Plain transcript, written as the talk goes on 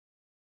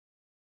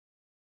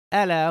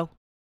Hello.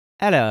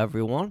 Hello,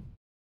 everyone.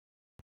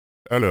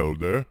 Hello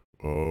there.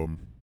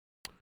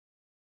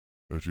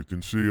 As you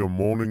can see, I'm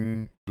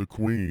mourning the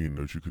Queen.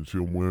 As you can see,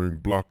 I'm wearing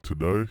black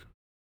today.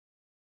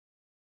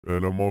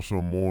 And I'm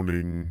also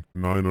mourning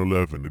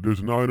 9/11. It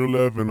is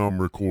 9/11.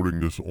 I'm recording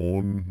this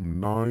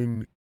on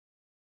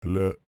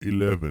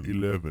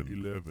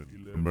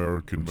 9/11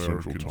 American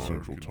Central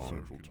Time.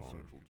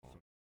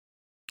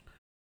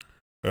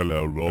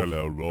 Hello, Rob.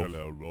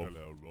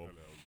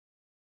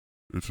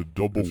 It's a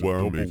double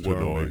whammy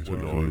tonight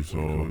because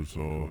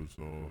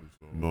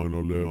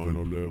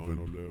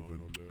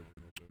 9/11.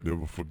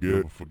 Never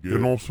forget.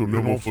 And also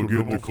never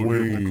forget the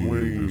Queen.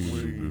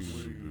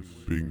 This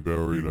being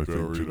buried, I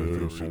think,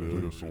 today or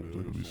something.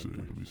 Let me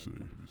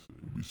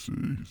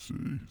see.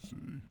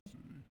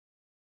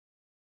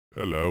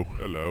 Hello.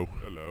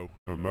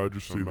 Her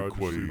Majesty the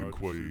Queen.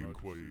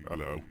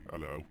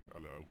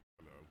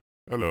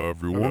 Hello,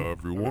 everyone.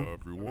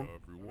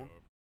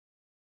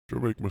 Should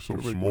I make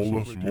myself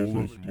smaller?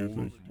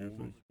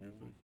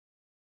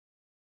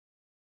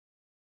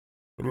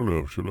 I don't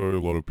know. Should I? A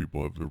lot of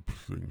people have their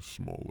things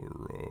smaller.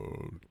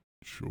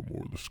 Show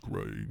more of the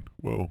screen.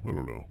 Well, I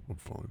don't know. I'm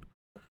fine.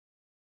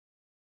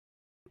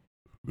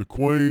 The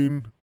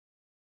Queen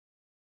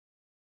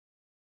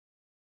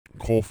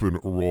coffin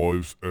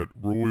arrives at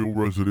royal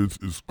residence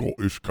in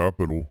Scottish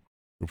capital.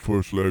 The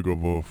first leg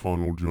of a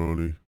final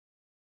journey.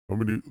 How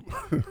many?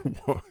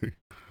 Why?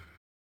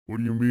 What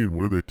do you mean?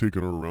 What are they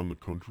taking her around the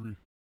country?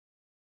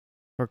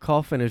 Her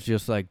coffin is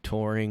just like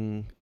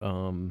touring.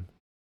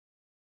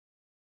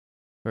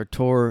 Her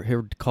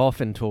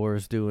coffin tour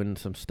is doing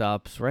some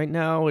stops. Right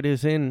now, it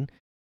is in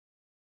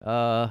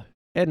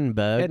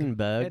Edinburgh,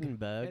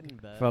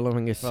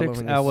 following a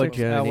 6-hour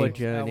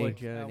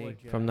journey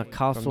from the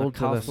castle to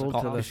the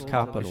Scottish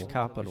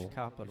capital.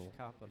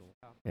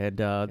 And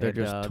they're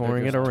just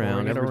touring it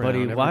around.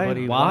 Everybody,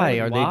 why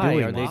are they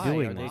doing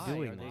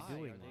this?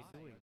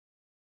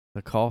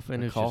 The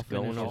coffin is just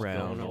going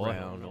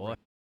around.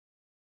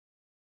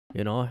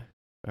 You know?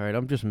 Alright,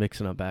 I'm just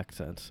mixing up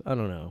accents. I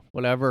don't know.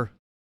 Whatever.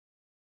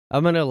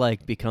 I'm gonna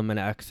become an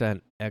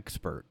accent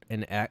expert.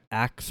 An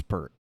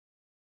axpert.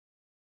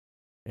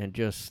 And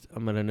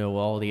I'm gonna know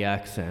all the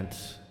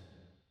accents.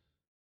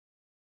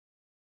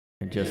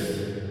 And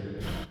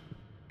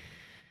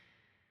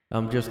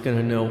I'm just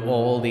gonna know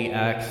all the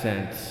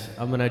accents.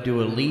 I'm gonna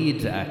do a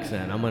Leeds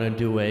accent. I'm gonna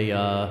do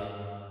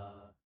a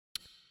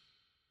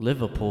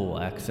Liverpool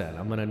accent.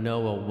 I'm gonna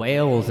know a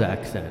Wales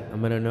accent.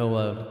 I'm gonna know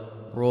a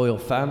royal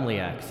family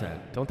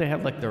accent. Don't they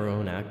have their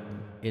own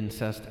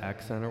incest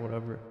accent or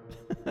whatever?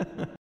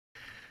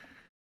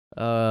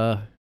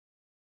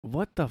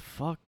 What the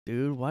fuck,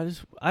 dude?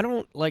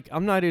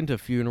 I'm not into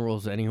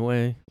funerals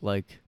anyway.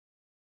 But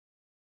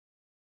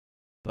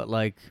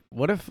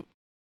what if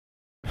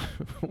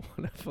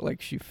what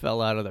if she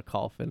fell out of the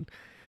coffin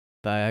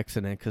by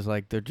accident? Because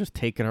they're just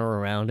taking her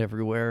around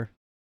everywhere.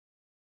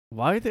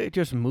 Why are they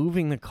just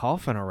moving the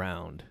coffin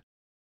around?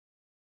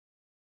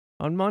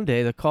 On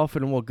Monday, the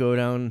coffin will go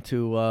down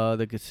to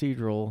the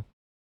cathedral.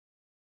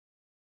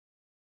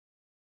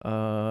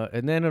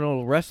 And then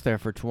it'll rest there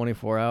for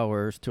 24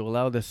 hours to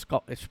allow the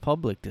Scottish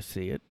public to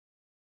see it.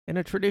 In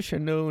a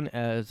tradition known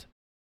as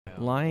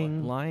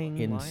lying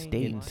in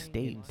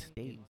state.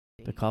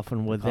 The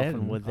coffin would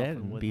then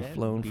be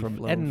flown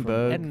from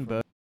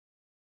Edinburgh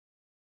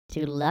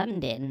to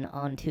London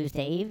on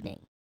Tuesday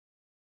evening.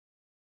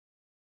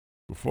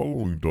 The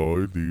following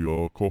day,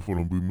 the coffin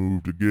will be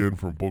moved again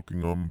from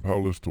Buckingham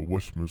Palace to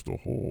Westminster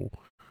Hall,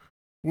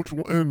 which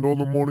will end on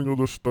the morning of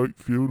the state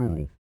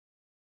funeral.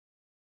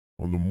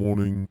 On the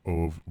morning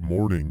of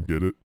mourning,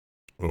 get it?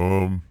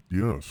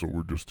 Yeah, so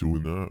we're just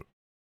doing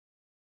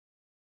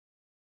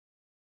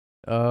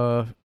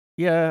that.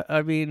 Yeah,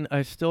 I mean,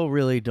 I still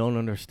really don't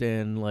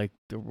understand,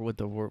 what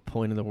the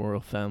point of the royal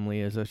family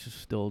is. I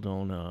just still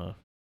don't,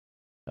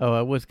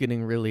 I was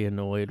getting really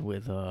annoyed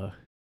with,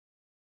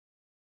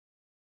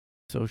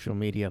 social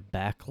media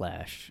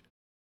backlash.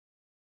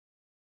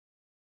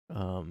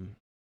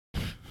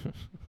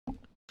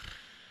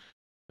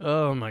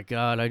 Oh my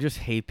god, I just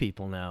hate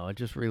people now. I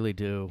just really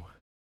do.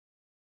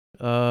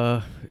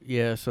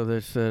 Yeah, so they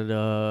said,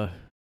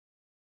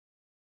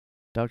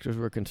 doctors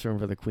were concerned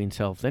for the Queen's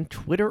health. Then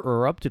Twitter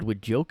erupted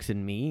with jokes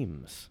and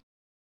memes.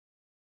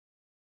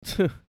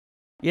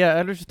 Yeah,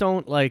 I just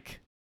don't, I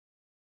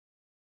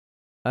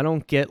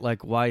don't get,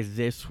 why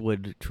this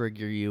would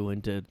trigger you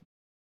into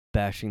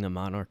bashing the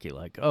monarchy.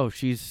 Oh,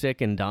 she's sick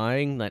and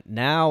dying?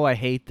 Now I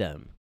hate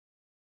them.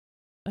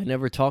 I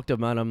never talked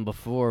about them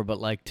before,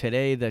 but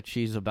today that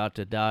she's about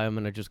to die, I'm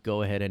going to just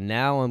go ahead and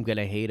now I'm going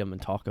to hate them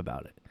and talk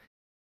about it.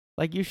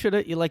 You should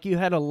have, you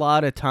had a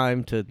lot of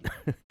time to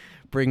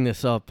bring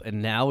this up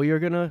and now you're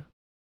going to,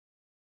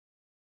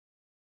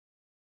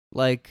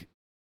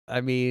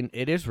 I mean,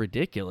 it is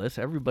ridiculous.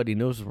 Everybody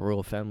knows the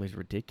royal family's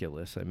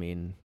ridiculous. I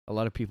mean, a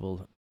lot of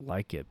people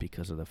like it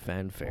because of the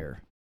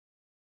fanfare.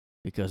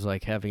 Because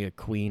having a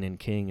queen and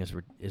king is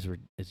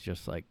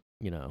just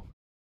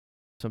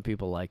some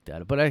people like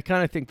that. But I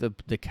kind of think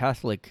the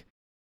Catholic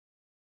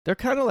they're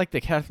kind of like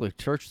the Catholic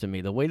Church to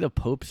me. The way the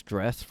popes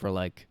dress for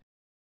like,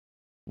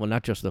 well,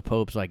 not just the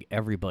popes, like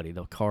everybody,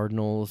 the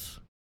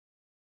cardinals,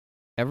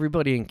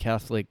 everybody in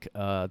Catholic,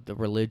 the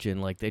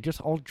religion, like they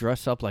just all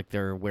dress up like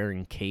they're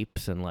wearing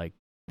capes and like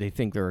they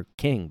think they're a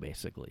king,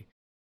 basically.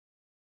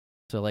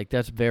 So like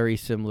that's very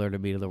similar to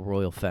me to the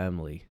royal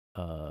family.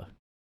 I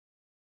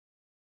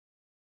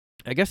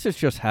guess this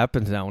just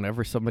happens now.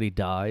 Whenever somebody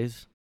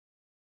dies,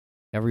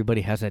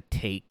 everybody has a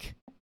take.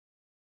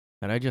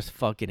 And I just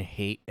fucking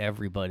hate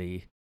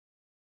everybody.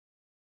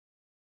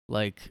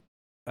 Like,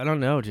 I don't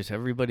know, just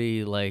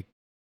everybody, like,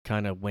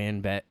 kind of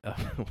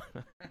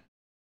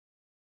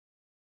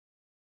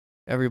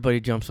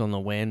everybody jumps on the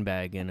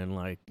bandwagon and,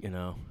 like,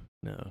 no.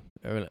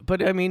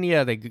 But, I mean,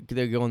 yeah, they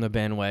go on the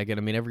bandwagon.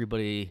 I mean,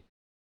 everybody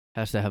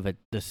has to have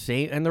the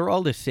same, and they're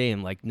all the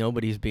same. Like,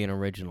 nobody's being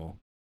original.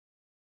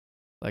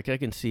 Like, I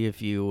can see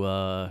if you,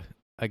 I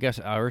guess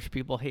Irish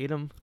people hate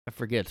them. I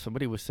forget.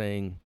 Somebody was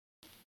saying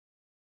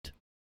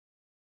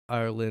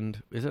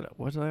Ireland, was it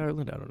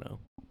Ireland? I don't know.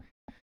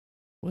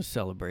 Was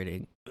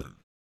celebrating.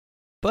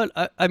 But,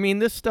 I mean,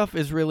 this stuff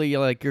is really,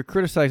 like, you're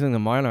criticizing the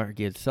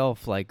monarchy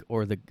itself, like,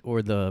 or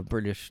the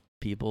British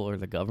people or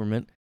the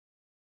government.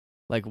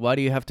 Like, why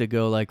do you have to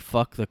go, like,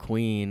 fuck the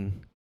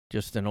Queen,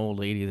 just an old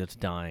lady that's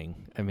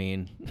dying? I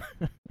mean,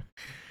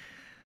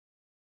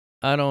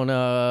 I don't,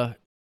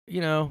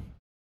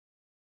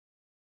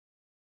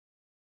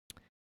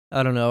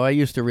 I don't know. I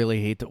used to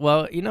really hate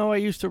I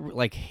used to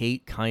like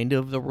hate kind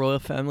of the royal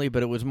family,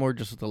 but it was more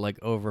just the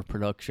like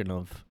overproduction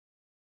of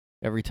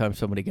every time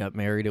somebody got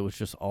married, it was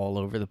just all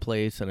over the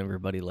place and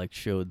everybody like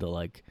showed the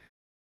like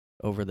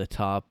over the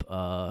top.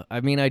 I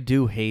mean, I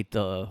do hate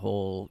the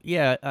whole,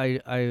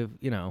 I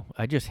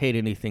just hate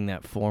anything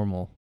that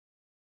formal.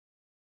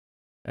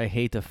 I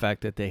hate the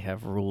fact that they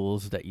have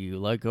rules that you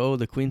like, oh,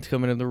 the Queen's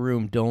coming in the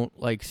room, don't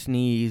like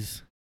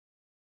sneeze.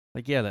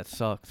 Like, yeah, that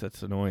sucks.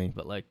 That's annoying,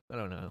 but like, I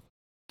don't know.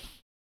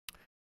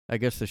 I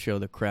guess the show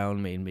The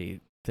Crown made me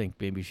think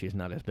maybe she's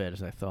not as bad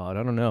as I thought.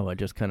 I don't know. I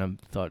just kind of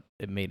thought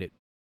it made it.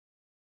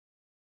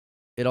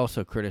 It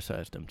also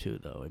criticized them too,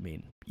 though. I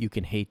mean, you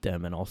can hate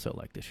them and also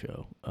like the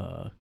show.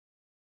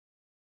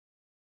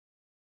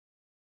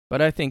 But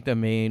I think the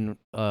main.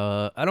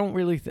 I don't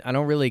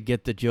really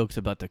get the jokes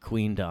about the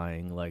Queen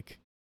dying. Like,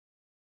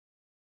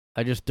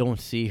 I just don't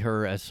see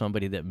her as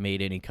somebody that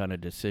made any kind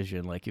of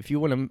decision. Like, if you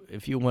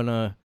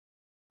wanna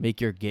make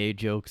your gay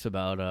jokes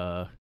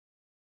about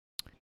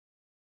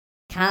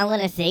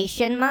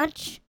Colonization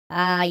much?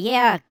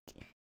 Yeah.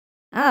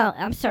 Oh,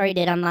 I'm sorry,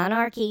 did a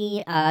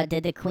monarchy,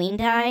 did the Queen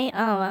die?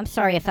 Oh, I'm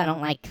sorry if I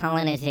don't like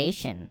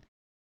colonization.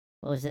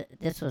 What was it?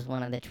 This was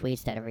one of the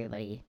tweets that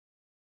everybody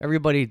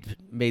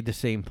made the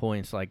same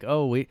points. Like,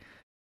 oh,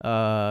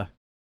 I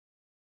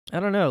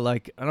don't know.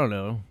 Like, I don't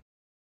know.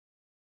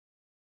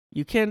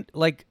 You can't,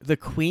 like, the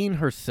Queen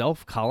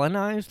herself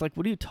colonized? Like,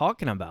 what are you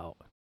talking about?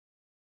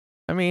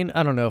 I mean,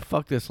 I don't know.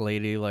 Fuck this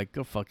lady. Like,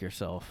 go fuck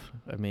yourself.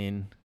 I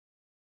mean,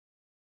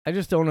 I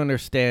just don't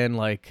understand,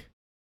 like,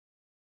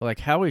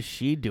 how is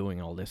she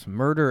doing all this?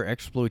 Murder,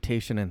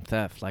 exploitation, and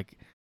theft. Like,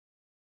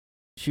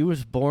 she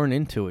was born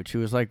into it. She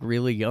was, like,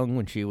 really young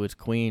when she was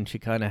queen. She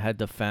kind of had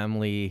the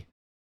family.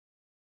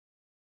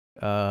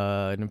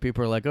 And then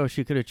people are like, oh,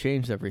 she could have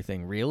changed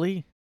everything.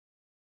 Really?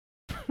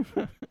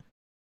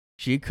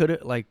 She could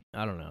have, like,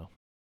 I don't know.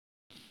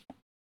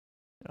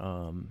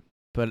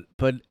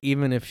 But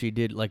even if she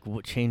did, like,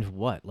 change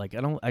what? Like,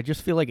 I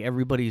just feel like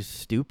everybody's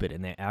stupid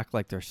and they act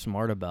like they're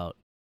smart about.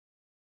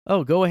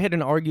 Oh, go ahead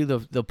and argue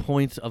the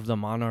points of the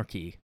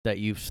monarchy that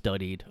you've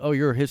studied. Oh,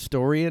 you're a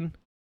historian?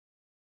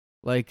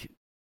 Like,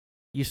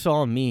 you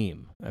saw a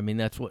meme. I mean,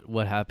 that's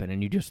what happened,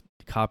 and you just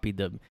copied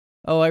them.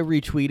 Oh, I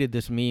retweeted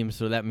this meme,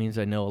 so that means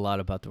I know a lot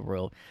about the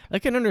royal. I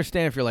can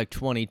understand if you're like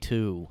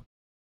 22,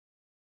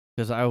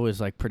 because I was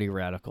like pretty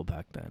radical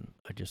back then.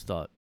 I just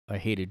thought I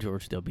hated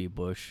George W.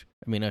 Bush.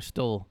 I mean, I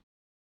still,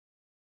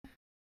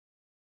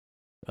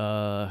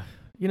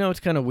 it's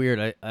kind of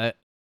weird.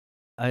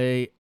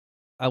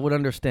 I would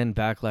understand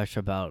backlash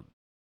about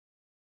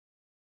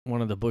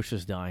one of the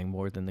Bushes dying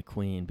more than the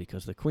Queen,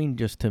 because the Queen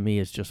just, to me,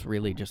 is just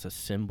really just a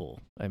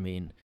symbol. I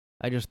mean,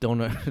 I just don't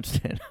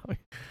understand how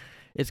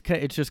it's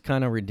just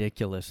kind of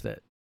ridiculous that,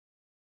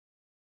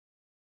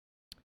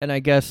 and I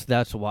guess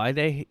that's why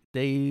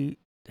they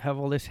have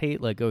all this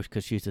hate, like, oh,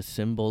 because she's a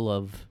symbol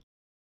of.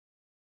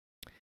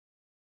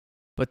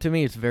 But to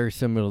me, it's very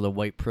similar to the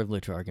white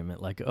privilege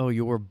argument, like, oh,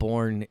 you were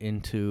born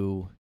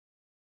into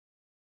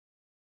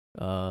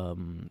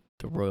the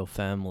royal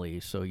family,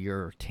 so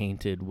you're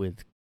tainted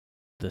with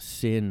the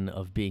sin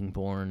of being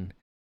born.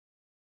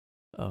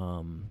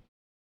 So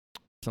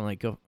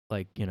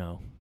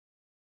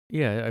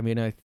yeah. I mean,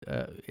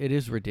 it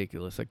is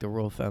ridiculous. Like, the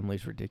royal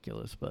family's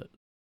ridiculous, but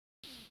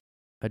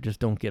I just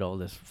don't get all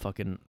this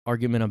fucking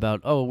argument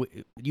about, oh,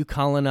 you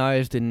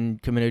colonized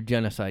and committed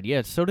genocide.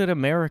 Yeah, so did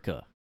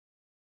America.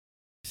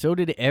 So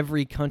did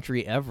every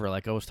country ever.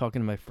 Like, I was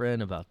talking to my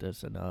friend about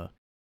this, and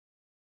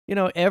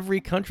every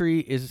country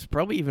is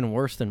probably even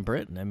worse than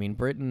Britain. I mean,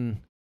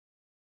 Britain,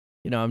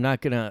 I'm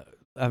not gonna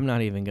I'm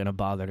not even gonna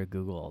bother to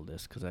Google all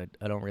this because I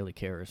don't really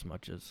care as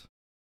much as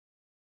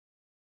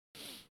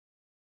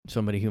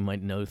somebody who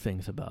might know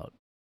things about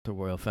the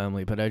royal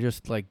family. But I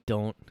just like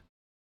don't.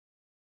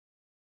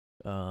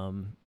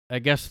 I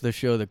guess the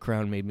show The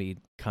Crown made me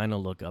kind of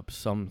look up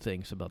some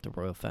things about the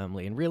royal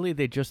family, and really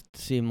they just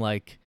seem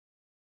like.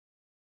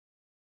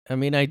 I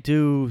mean, I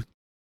do.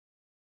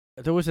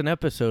 There was an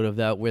episode of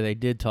that where they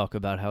did talk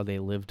about how they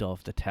lived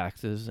off the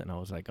taxes, and I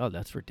was like, oh,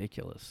 that's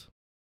ridiculous.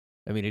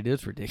 I mean, it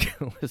is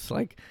ridiculous.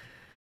 Like,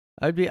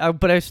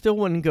 but I still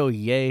wouldn't go,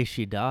 yay,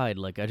 she died.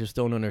 Like, I just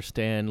don't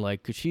understand,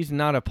 like, 'cause she's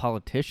not a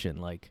politician.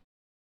 Like,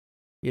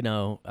 you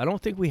know, I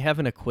don't think we have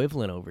an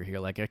equivalent over here.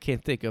 Like, I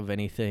can't think of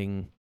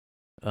anything.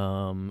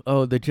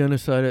 Oh, the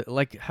genocide.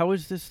 Like, how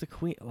is this the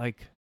queen?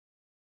 Like,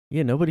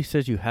 yeah, nobody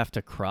says you have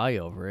to cry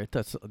over it.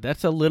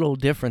 That's a little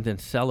different than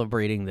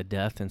celebrating the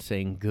death and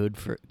saying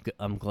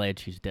I'm glad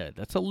she's dead.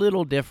 That's a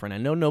little different. I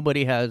know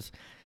nobody has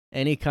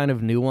any kind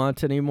of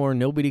nuance anymore.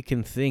 Nobody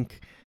can think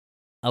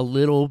a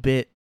little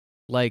bit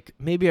like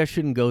maybe I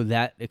shouldn't go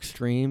that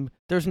extreme.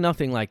 There's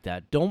nothing like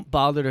that. Don't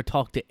bother to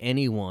talk to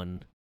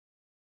anyone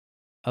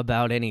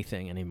about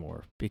anything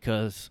anymore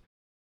because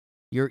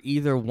you're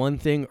either one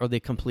thing or the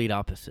complete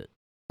opposite.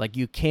 Like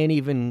you can't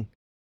even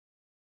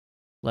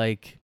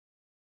like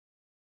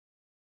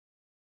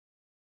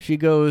she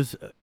goes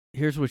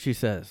here's what she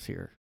says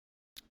here.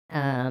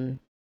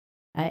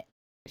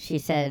 She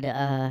said,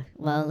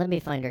 well, let me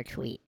find her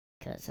tweet,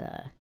 because,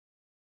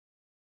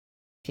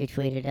 she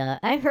tweeted,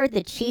 I heard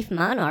the chief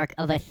monarch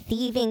of a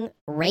thieving,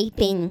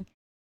 raping,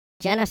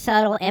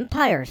 genocidal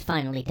empire is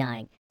finally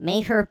dying.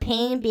 May her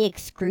pain be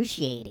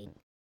excruciating.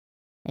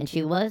 And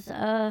she was,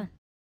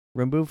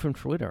 removed from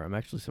Twitter. I'm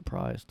actually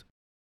surprised.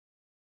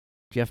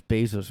 Jeff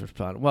Bezos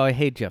responded. Well, I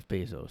hate Jeff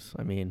Bezos.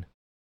 I mean,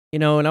 you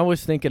know, and I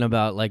was thinking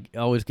about, like,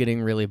 always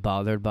getting really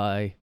bothered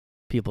by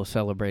people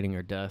celebrating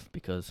her death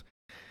because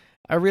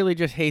I really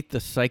just hate the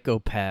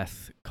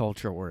psychopath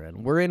culture we're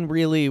in. We're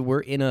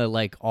in a,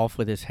 like, off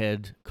with his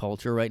head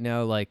culture right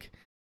now. Like,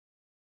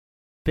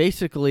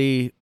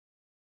 basically,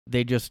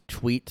 they just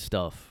tweet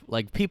stuff.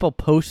 Like, people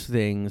post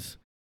things,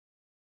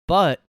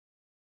 but,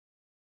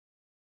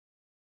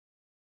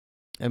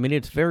 I mean,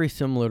 it's very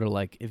similar to,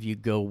 like, if you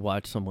go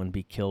watch someone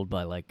be killed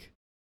by, like,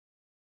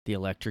 the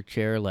electric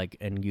chair, like,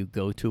 and you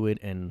go to it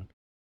and,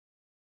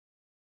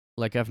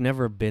 like, I've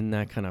never been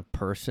that kind of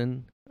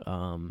person,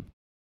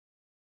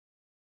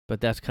 but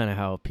that's kind of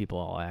how people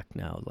all act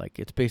now. Like,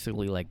 it's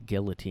basically like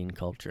guillotine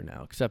culture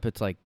now, except it's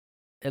like,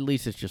 at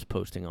least it's just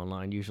posting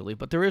online usually.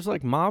 But there is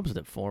like mobs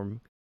that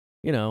form,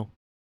 you know.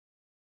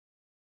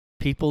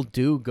 People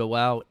do go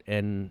out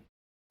and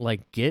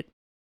like get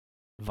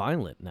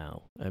violent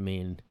now. I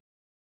mean,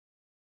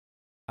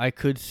 I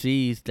could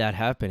see that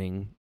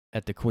happening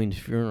at the Queen's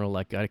funeral.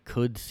 Like, I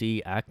could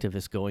see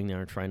activists going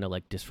there and trying to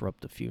like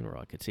disrupt the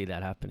funeral. I could see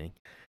that happening.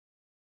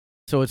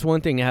 So it's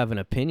one thing to have an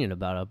opinion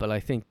about it, but I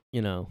think,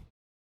 you know,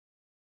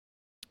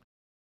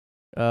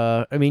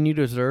 I mean, you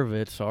deserve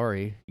it.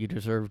 Sorry. You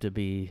deserve to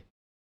be.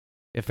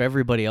 If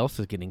everybody else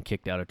is getting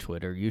kicked out of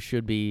Twitter, you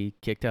should be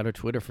kicked out of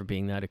Twitter for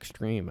being that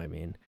extreme. I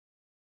mean,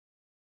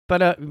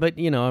 but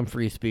you know, I'm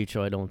free speech,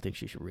 so I don't think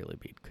she should really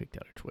be kicked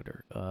out of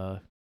Twitter.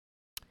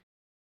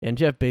 And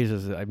Jeff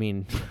Bezos, I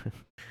mean,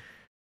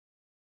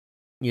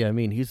 yeah, I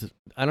mean,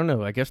 I don't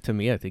know. I guess to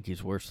me, I think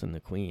he's worse than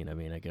the Queen. I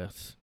mean, I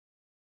guess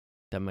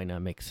that might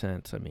not make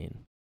sense. I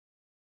mean,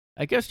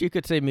 I guess you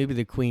could say maybe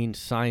the Queen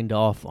signed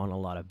off on a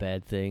lot of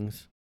bad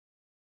things.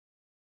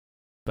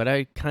 But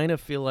I kind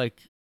of feel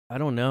like, I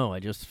don't know, I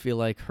just feel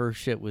like her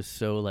shit was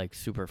so, like,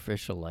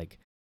 superficial. Like,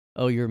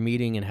 oh, you're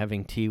meeting and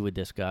having tea with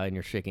this guy and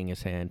you're shaking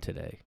his hand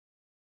today.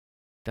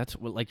 That's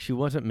what, like, she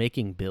wasn't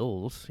making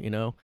bills, you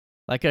know?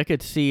 Like, I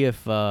could see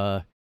if,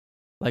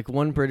 like,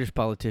 one British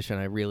politician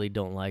I really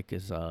don't like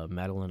is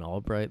Madeleine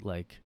Albright.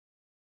 Like,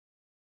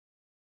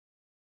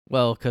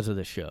 well, because of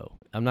the show.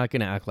 I'm not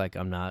going to act like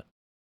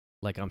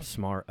I'm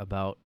smart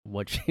about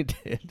what she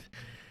did.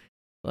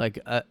 Like,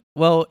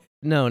 well,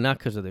 no, not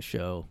because of the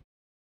show.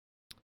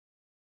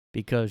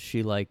 Because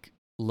she, like,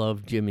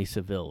 loved Jimmy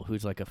Savile,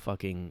 who's, like, a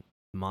fucking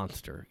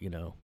monster, you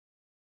know.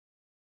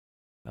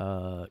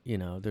 You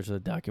know, there's a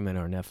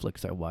documentary on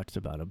Netflix I watched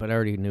about him, but I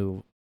already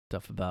knew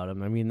stuff about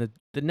him. I mean,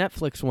 the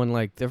Netflix one,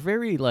 like, they're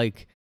very,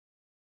 like,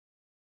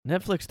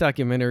 Netflix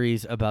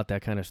documentaries about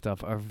that kind of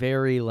stuff are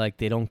very, like,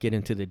 they don't get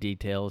into the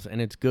details,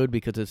 and it's good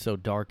because it's so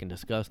dark and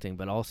disgusting,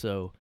 but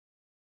also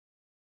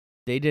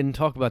they didn't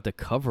talk about the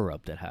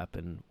cover-up that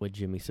happened with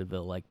Jimmy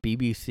Savile. Like,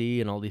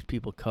 BBC and all these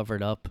people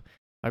covered up.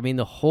 I mean,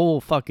 the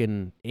whole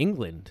fucking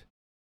England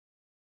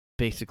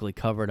basically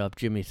covered up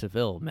Jimmy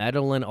Savile.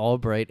 Madeleine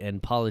Albright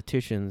and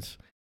politicians.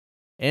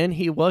 And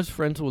he was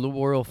friends with the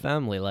royal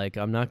family. Like,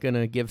 I'm not going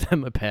to give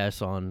them a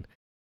pass on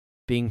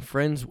being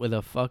friends with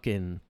a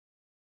fucking...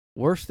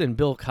 worse than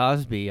Bill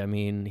Cosby. I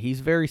mean, he's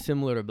very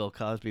similar to Bill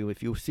Cosby.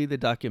 If you see the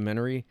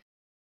documentary,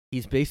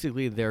 he's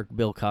basically their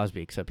Bill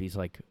Cosby, except he's,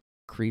 like,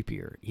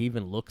 creepier. He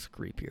even looks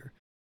creepier.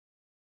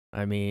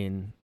 I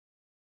mean,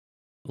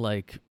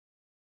 like,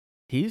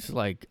 he's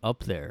like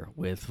up there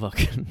with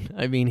fucking.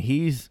 I mean,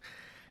 he's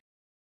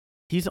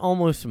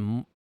almost.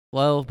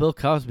 Well, Bill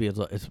Cosby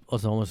was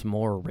almost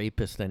more a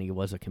rapist than he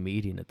was a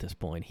comedian at this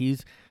point.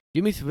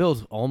 Jimmy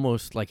Savile's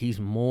almost like he's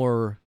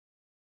more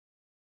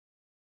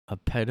a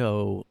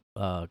pedo,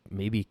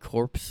 maybe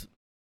corpse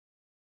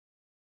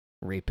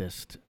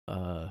rapist,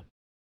 than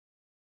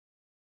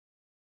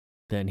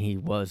he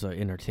was an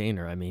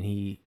entertainer. I mean,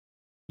 he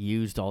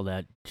used all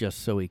that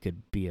just so he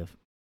could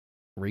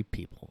rape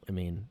people. I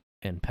mean,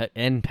 and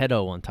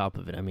pedo on top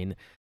of it. I mean,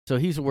 so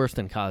he's worse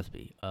than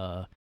Cosby.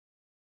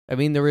 I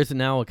mean, there is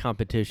now a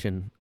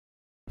competition,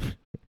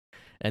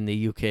 and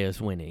the UK is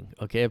winning.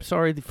 Okay, I'm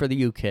sorry for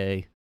the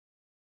UK,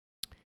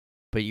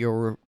 but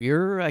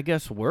you're I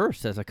guess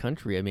worse as a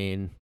country. I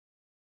mean,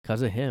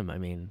 because of him. I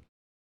mean,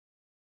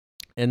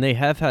 and they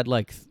have had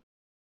like,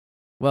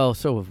 well,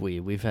 so have we.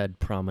 We've had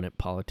prominent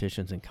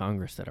politicians in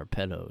Congress that are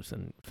pedos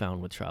and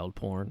found with child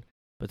porn,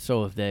 but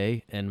so have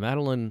they. And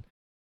Madeleine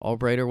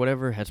Albright or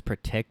whatever has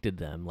protected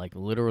them, like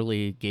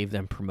literally gave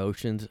them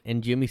promotions,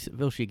 and Jimmy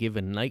Savile she gave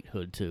a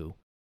knighthood to.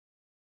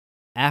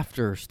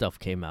 After stuff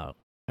came out.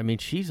 I mean,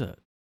 she's a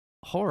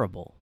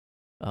horrible.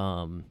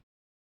 So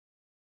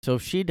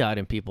if she died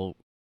and people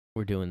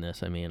were doing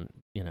this, I mean,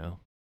 you know,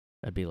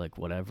 I'd be like,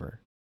 whatever.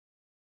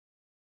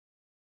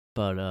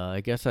 But I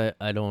guess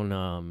I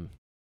don't,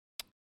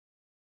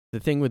 the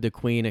thing with the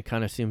Queen, it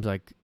kind of seems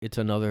like it's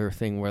another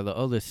thing where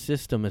the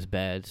system is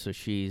bad, so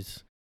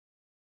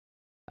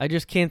I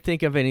just can't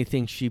think of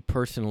anything she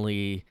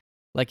personally,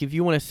 like if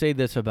you want to say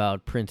this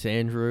about Prince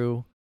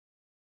Andrew,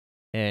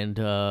 and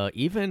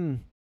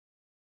even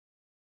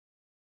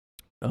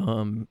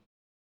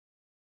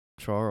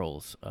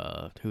Charles,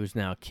 who's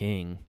now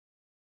king,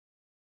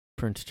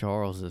 Prince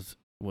Charles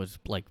was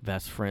like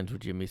best friends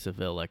with Jimmy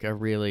Savile. Like I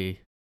really,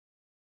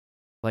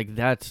 like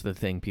that's the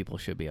thing people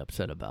should be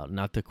upset about,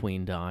 not the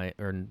Queen die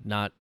or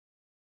not.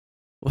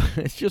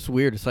 It's just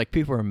weird. It's like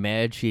people are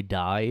mad she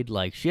died.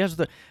 Like she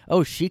has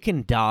she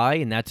can die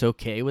and that's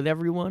okay with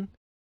everyone.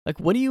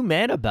 Like what are you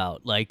mad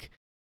about? Like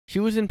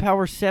she was in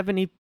power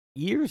 70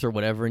 years or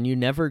whatever, and you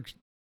never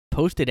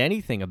posted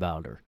anything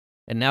about her,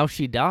 and now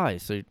she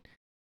dies. So,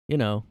 you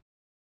know,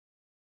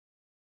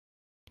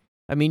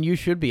 I mean, you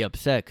should be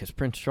upset because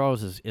Prince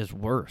Charles is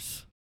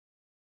worse.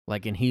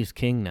 Like, and he's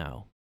king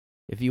now.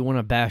 If you want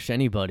to bash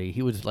anybody,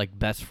 he was like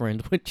best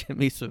friends with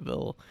Jimmy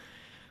Savile,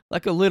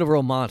 like a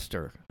literal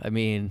monster. I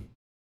mean,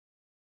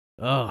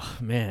 oh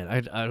man,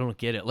 I don't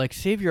get it. Like,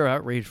 save your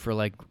outrage for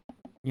like,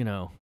 you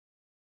know.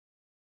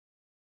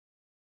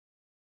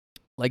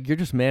 Like, you're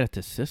just mad at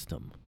the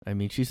system. I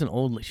mean, she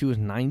was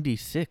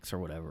 96 or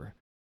whatever.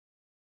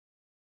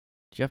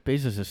 Jeff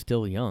Bezos is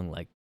still young.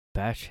 Like,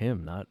 bash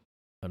him, not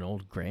an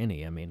old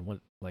granny. I mean, what,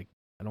 like,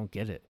 I don't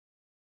get it.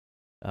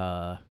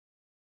 Yeah,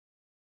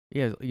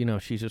 you know,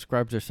 she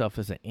describes herself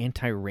as an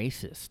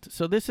anti-racist.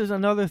 So this is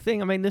another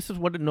thing. I mean, this is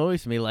what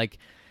annoys me. Like,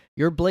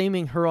 you're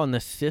blaming her on the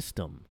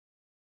system.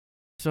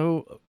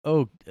 So,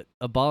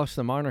 abolish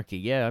the monarchy.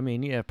 Yeah, I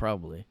mean, yeah,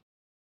 probably.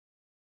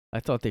 I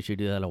thought they should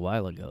do that a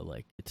while ago.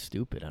 Like, it's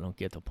stupid. I don't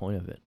get the point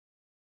of it.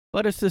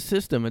 But it's the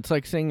system. It's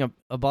like saying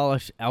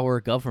abolish our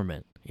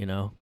government, you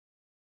know?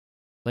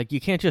 Like,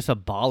 you can't just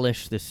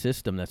abolish the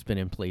system that's been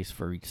in place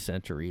for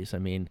centuries. I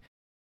mean,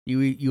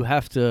 you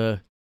have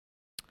to...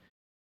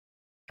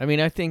 I mean,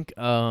 I think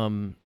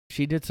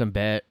she did some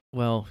bad...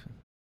 Well,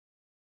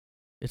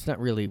 it's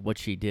not really what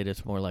she did.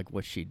 It's more like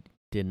what she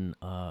didn't...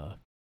 I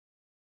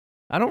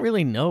don't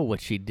really know what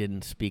she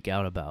didn't speak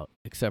out about,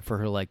 except for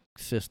her, like,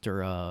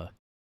 sister...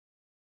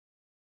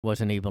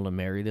 wasn't able to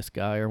marry this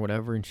guy or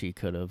whatever, and she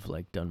could have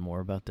like done more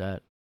about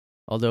that.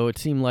 Although it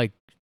seemed like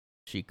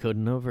she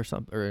couldn't have or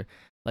something, or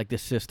like the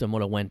system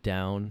would have went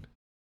down.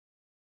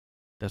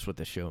 That's what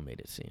the show made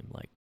it seem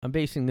like. I'm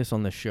basing this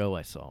on the show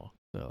I saw.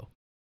 So,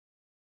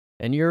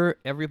 and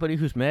everybody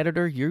who's mad at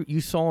her,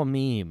 you saw a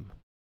meme,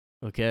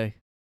 okay?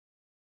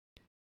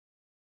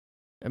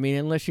 I mean,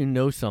 unless you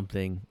know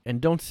something,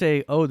 and don't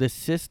say, "Oh, the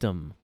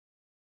system."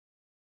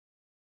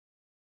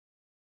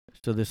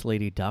 So this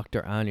lady,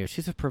 Dr. Anya,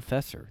 she's a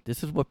professor.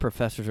 This is what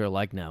professors are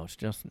like now.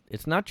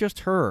 It's not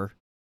just her.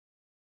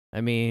 I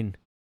mean,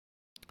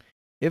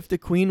 if the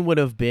Queen would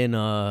have been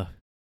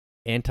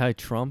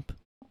anti-Trump,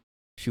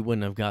 she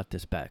wouldn't have got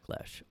this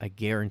backlash. I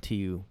guarantee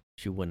you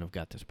she wouldn't have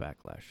got this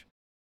backlash.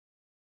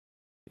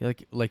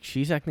 Like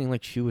she's acting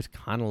like she was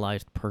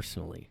colonized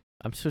personally.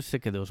 I'm so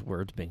sick of those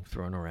words being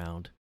thrown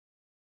around.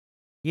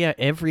 Yeah,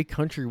 every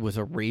country was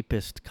a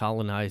rapist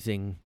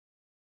colonizing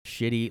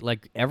shitty,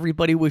 like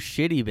everybody was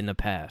shitty in the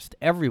past.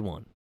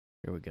 Everyone.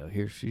 Here we go.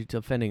 Here she's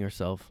defending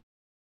herself.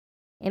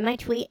 In my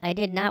tweet, I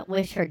did not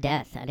wish her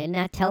death. I did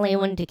not tell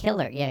anyone to kill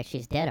her. Yeah,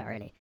 she's dead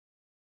already.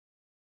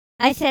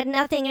 I said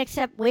nothing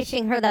except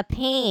wishing her the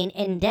pain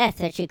and death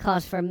that she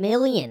caused for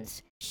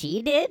millions.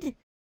 She did?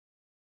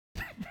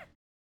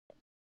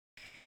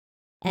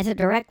 As a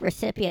direct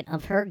recipient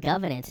of her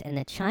governance and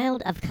the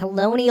child of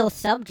colonial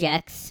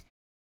subjects,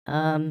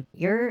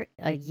 you're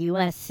a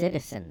U.S.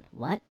 citizen.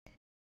 What?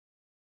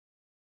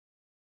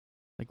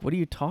 Like, what are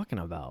you talking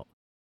about?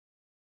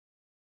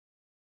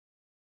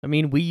 I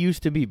mean, we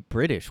used to be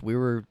British. We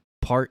were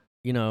part,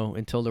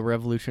 until the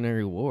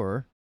Revolutionary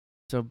War.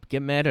 So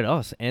get mad at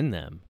us and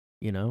them,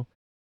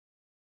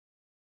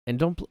 And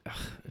don't...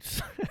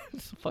 it's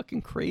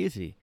fucking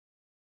crazy.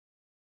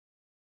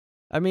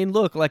 I mean,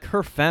 look, like,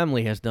 her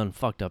family has done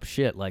fucked up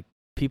shit. Like,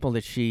 people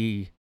that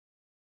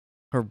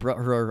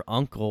her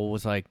uncle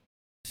was, like,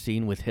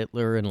 seen with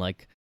Hitler, and,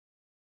 like,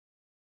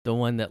 the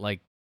one that,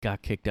 like,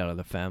 got kicked out of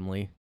the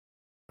family.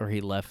 Or he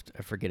left.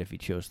 I forget if he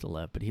chose to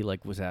left, but he,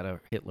 like, was at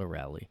a Hitler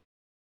rally.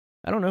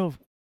 I don't know if,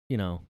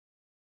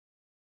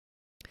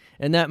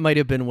 And that might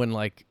have been when,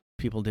 like,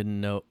 people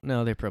didn't know.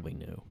 No, they probably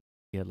knew.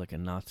 He had, like, a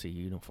Nazi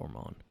uniform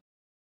on.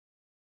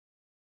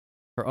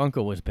 Her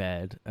uncle was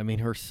bad. I mean,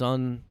 her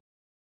son,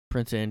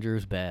 Prince Andrew,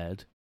 is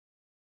bad.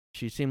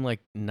 She seemed like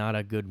not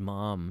a good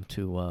mom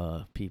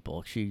to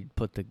people. She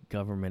put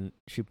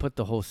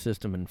the whole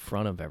system in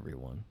front of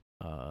everyone.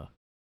 I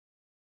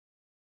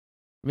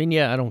mean,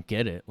 yeah, I don't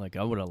get it. Like,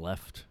 I would have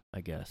left,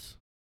 I guess.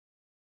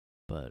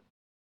 But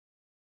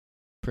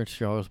Prince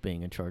Charles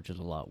being in charge is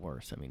a lot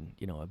worse. I mean,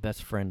 a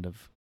best friend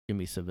of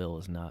Jimmy Savile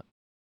is not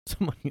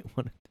someone you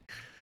want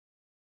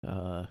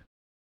to...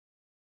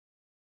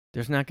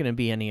 there's not going to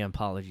be any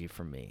apology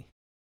from me.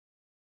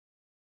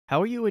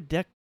 How are you a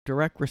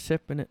direct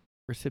recipient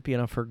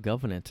of her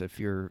governance if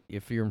your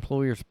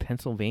employer's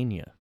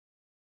Pennsylvania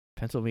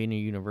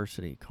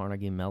University,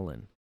 Carnegie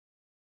Mellon?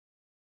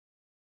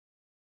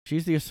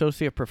 She's the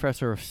associate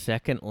professor of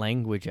second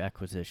language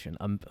acquisition.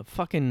 A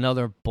fucking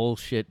another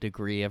bullshit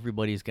degree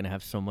everybody's going to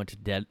have so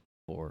much debt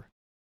for.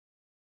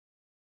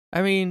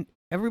 I mean,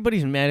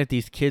 everybody's mad at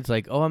these kids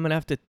like, oh, I'm going to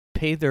have to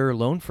pay their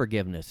loan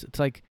forgiveness. It's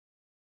like,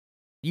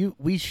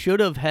 we should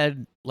have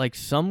had, like,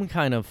 some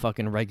kind of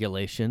fucking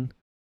regulation.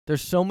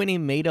 There's so many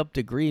made-up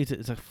degrees.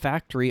 It's a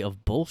factory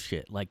of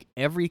bullshit. Like,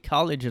 every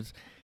college is,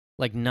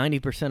 like,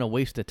 90% a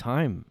waste of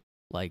time,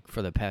 like,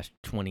 for the past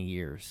 20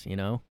 years,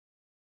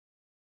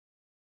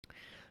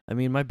 I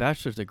mean, my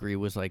bachelor's degree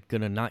was, like,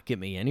 gonna not get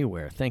me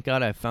anywhere. Thank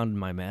God I found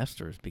my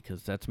master's,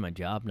 because that's my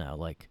job now.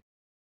 Like,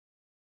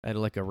 I had,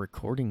 like, a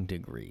recording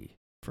degree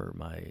for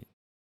my...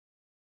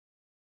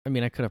 I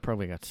mean, I could have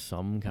probably got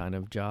some kind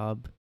of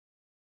job,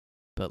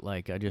 but,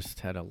 like, I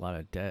just had a lot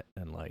of debt,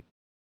 and, like,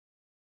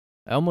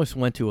 I almost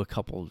went to a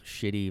couple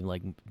shitty,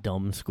 like,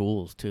 dumb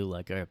schools, too.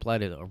 Like, I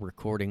applied at a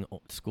recording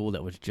school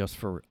that was just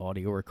for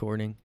audio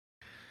recording.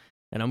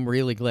 And I'm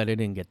really glad I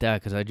didn't get that,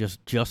 because I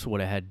just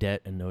would have had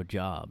debt and no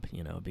job,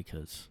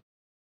 because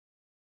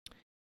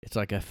it's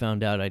like I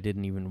found out I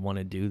didn't even want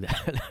to do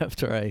that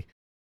after I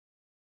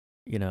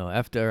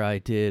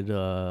did,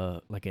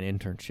 like, an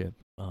internship.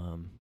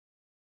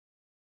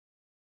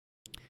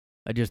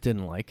 I just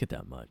didn't like it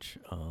that much.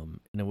 And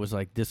it was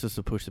like, this is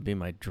supposed to be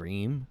my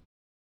dream.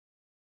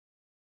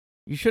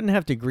 You shouldn't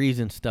have degrees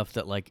in stuff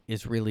that, like,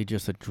 is really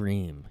just a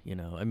dream,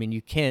 I mean,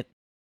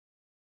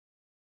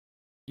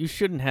 you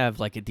shouldn't have,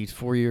 like, at these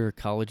 4-year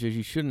colleges,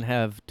 you shouldn't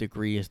have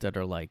degrees that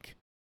are, like,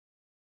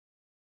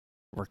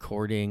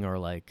 recording or,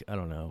 like, I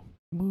don't know,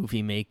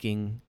 movie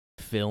making,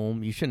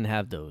 film. You shouldn't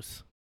have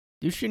those.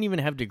 You shouldn't even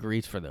have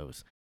degrees for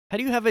those. How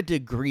do you have a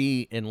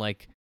degree in,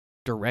 like,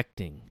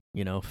 directing,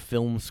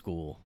 film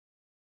school?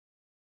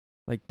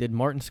 Like, did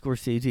Martin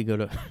Scorsese go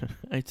to...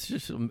 It's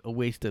just a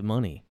waste of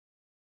money.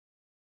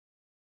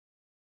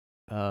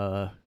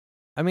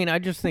 I mean, I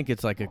just think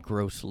it's, like, a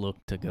gross look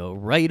to go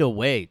right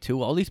away,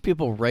 too. All these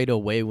people right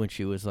away when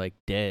she was, like,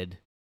 dead,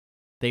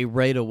 they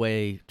right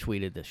away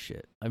tweeted this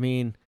shit. I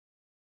mean,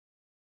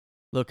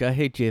 look, I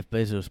hate Jeff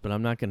Bezos, but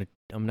I'm not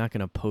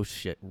gonna post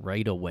shit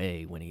right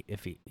away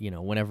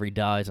whenever he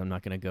dies. I'm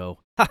not gonna go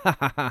ha ha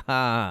ha ha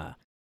ha.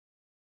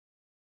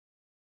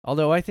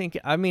 Although I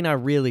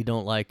really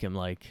don't like him,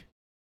 like,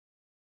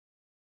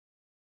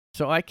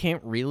 so I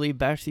can't really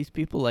bash these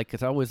people, like,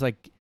 because I was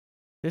like,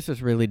 this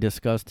is really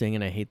disgusting,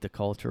 and I hate the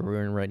culture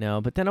we're in right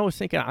now. But then I was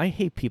thinking, I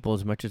hate people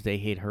as much as they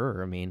hate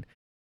her. I mean,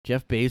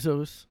 Jeff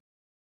Bezos.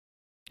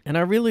 And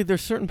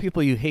there's certain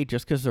people you hate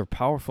just because they're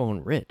powerful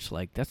and rich.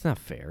 Like, that's not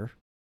fair.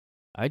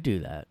 I do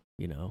that,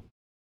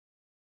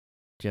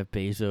 Jeff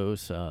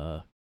Bezos,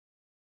 the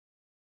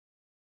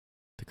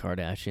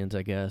Kardashians,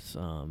 I guess.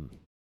 I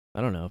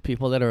don't know.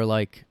 People that are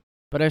like,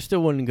 but I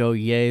still wouldn't go,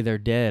 yay, they're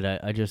dead.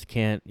 I just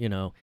can't,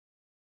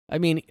 I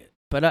mean...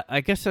 But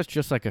I guess that's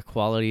just, like, a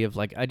quality of,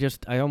 like,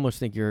 I almost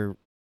think you're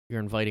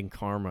inviting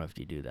karma if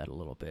you do that a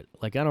little bit.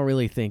 Like, I don't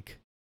really think,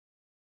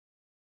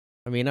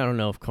 I mean, I don't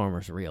know if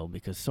karma's real,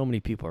 because so many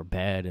people are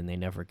bad and they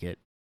never get,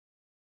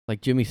 like,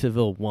 Jimmy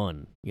Savile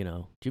won,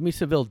 Jimmy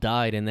Savile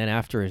died, and then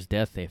after his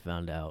death they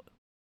found out.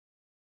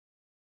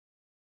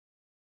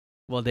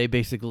 Well, they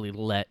basically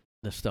let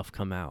the stuff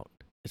come out.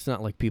 It's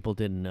not like people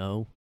didn't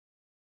know.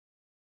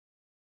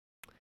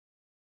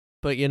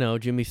 But,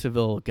 Jimmy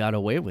Savile got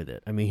away with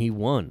it. I mean, he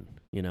won,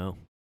 I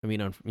mean,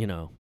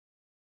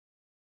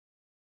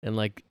 and,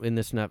 like, in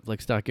this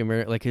Netflix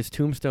documentary, like, his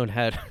tombstone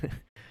had,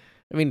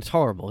 I mean, it's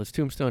horrible. His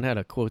tombstone had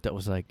a quote that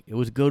was like, it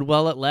was good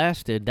while it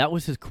lasted. That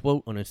was his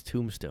quote on his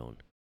tombstone.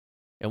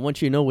 And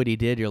once you know what he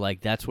did, you're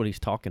like, that's what he's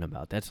talking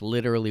about. That's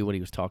literally what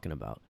he was talking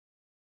about.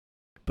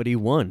 But he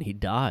won. He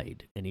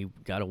died, and he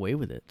got away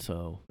with it.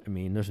 So, I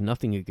mean, there's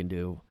nothing you can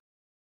do.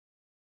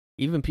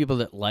 Even people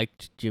that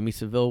liked Jimmy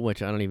Savile,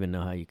 which I don't even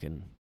know how you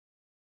can.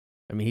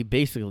 I mean, he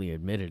basically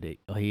admitted it.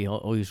 He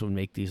always would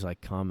make these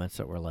like comments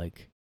that were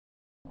like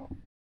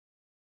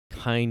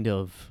kind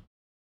of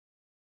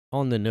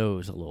on the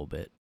nose a little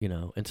bit, you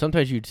know. And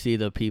sometimes you'd see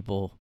the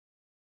people,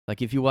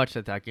 like if you watch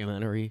that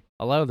documentary,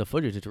 a lot of the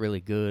footage is really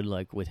good,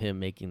 like with him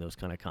making those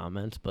kind of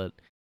comments, but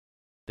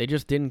they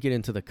just didn't get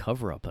into the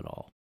cover up at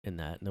all in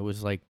that. And it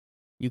was like,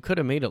 you could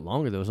have made it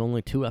longer. There was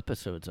only 2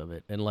 episodes of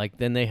it. And like,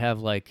 then they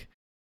have like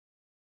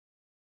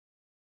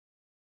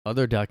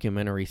other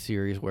documentary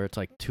series where it's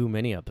like too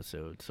many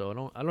episodes.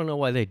 So I don't know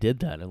why they did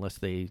that unless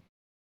the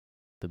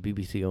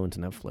BBC owns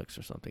Netflix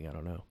or something. I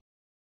don't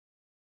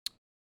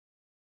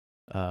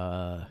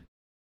know.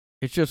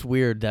 It's just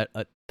weird that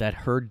that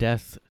her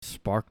death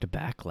sparked a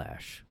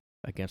backlash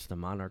against the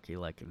monarchy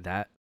like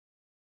that.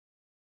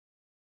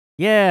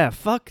 Yeah,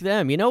 fuck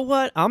them. You know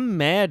what? I'm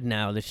mad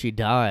now that she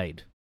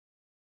died.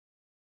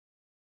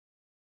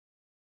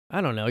 I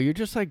don't know. You're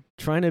just like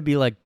trying to be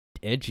like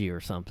edgy or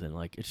something.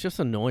 Like it's just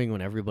annoying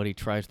when everybody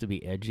tries to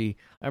be edgy.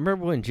 I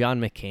remember when John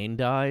McCain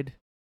died,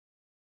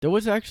 there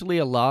was actually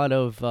a lot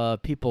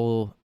of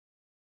people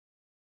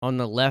on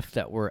the left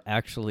that were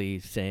actually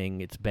saying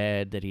it's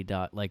bad that he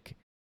died, like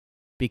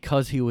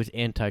because he was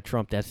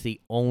anti-Trump. That's the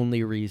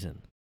only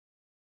reason.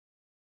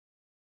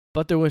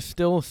 But there was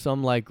still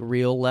some like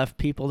real left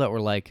people that were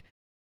like,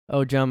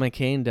 "Oh, John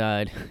McCain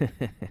died."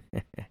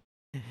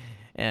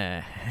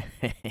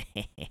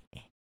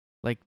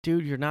 Like,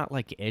 dude, you're not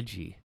like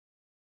edgy.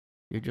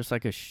 You're just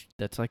like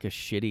that's like a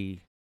shitty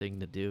thing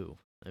to do.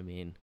 I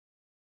mean,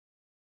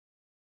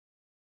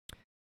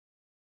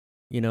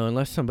 you know,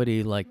 unless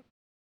somebody like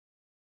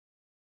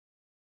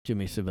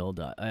Jimmy Savile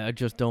died, I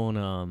just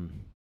don't.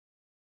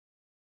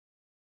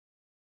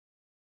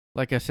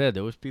 Like I said,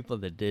 there was people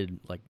that did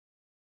like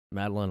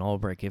Madeleine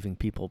Albright giving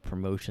people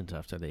promotions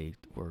after they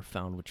were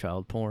found with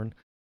child porn.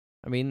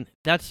 I mean,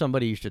 that's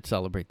somebody you should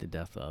celebrate the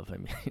death of. I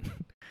mean,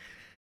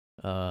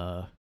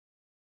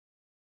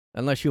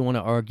 unless you want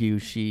to argue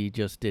she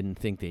just didn't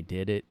think they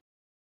did it.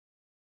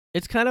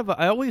 It's kind of,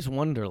 I always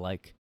wonder,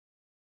 like,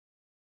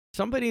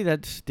 somebody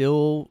that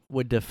still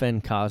would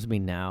defend Cosby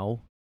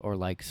now, or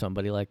like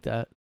somebody like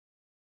that,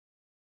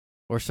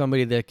 or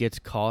somebody that gets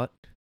caught,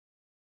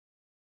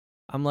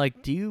 I'm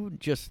like, do you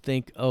just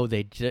think, oh,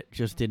 they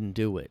just didn't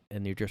do it,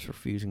 and you're just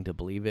refusing to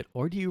believe it?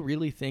 Or do you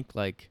really think,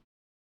 like,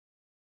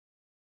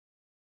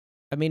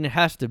 I mean, it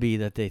has to be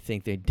that they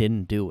think they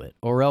didn't do it,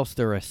 or else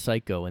they're a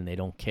psycho and they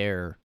don't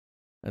care,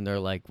 and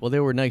they're like, well, they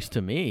were nice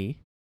to me.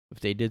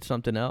 If they did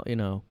something else, you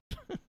know.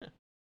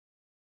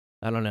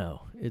 I don't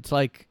know. It's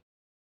like,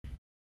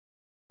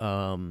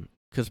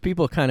 because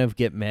people kind of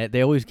get mad.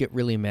 They always get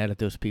really mad at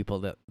those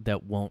people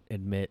that won't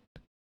admit.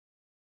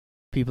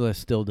 People that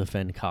still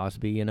defend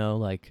Cosby, you know,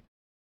 like.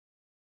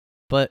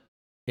 But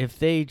if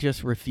they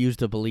just refuse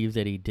to believe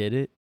that he did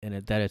it and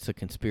that it's a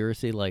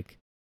conspiracy, like,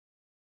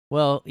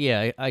 well,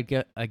 yeah, I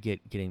get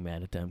getting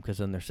mad at them because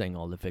then they're saying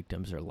all the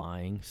victims are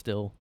lying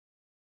still.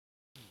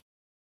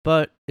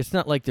 But it's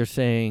not like they're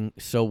saying,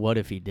 so what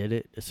if he did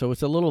it? So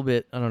it's a little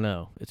bit, I don't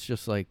know. It's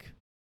just like,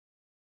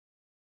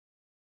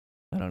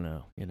 I don't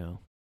know, you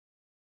know.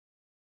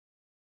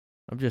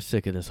 I'm just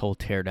sick of this whole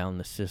tear down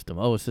the system.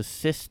 Oh, it's a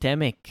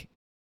systemic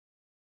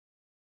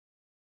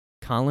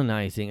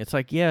colonizing. It's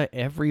like, yeah,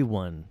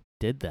 everyone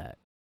did that.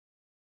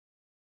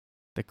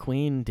 The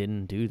Queen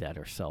didn't do that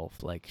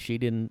herself. Like, she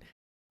didn't,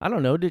 I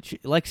don't know, did she,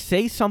 like,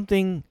 say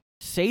something,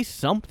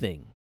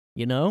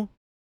 you know?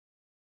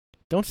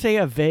 Don't say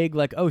a vague,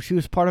 like, oh, she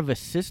was part of a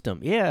system.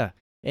 Yeah,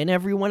 and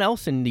everyone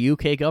else in the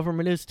UK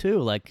government is too.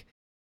 Like,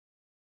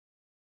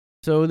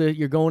 so that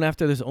you're going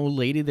after this old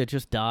lady that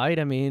just died?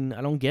 I mean,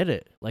 I don't get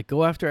it. Like,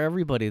 go after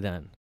everybody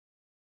then.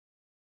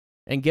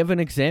 And give an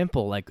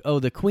example. Like, oh,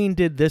 the Queen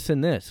did this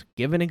and this.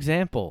 Give an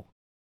example.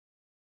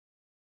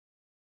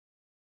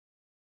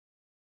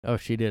 Oh,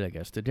 she did, I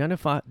guess. The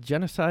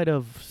genocide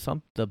of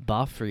the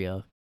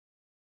Bafria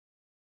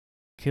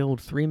killed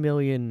 3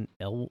 million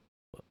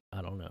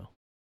I don't know.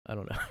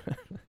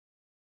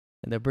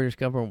 And the British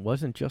government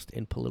wasn't just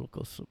in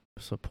political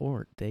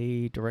support.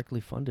 They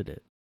directly funded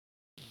it.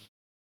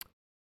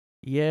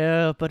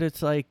 Yeah, but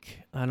it's like,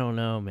 I don't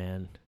know,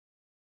 man.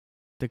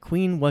 The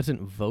Queen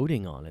wasn't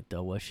voting on it,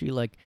 though, was she?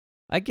 Like,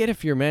 I get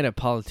if you're mad at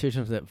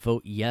politicians that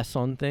vote yes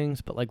on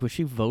things, but, like, was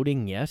she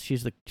voting yes? She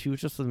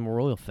was just in the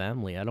royal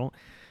family. I don't,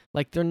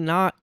 like, they're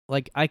not,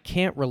 like, I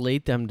can't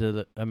relate them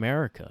to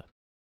America.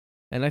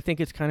 And I think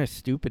it's kind of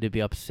stupid to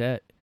be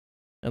upset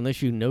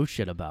unless you know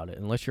shit about it.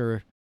 Unless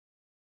you're,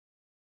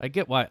 I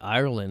get why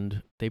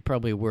Ireland, they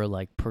probably were,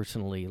 like,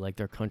 personally, like,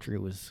 their country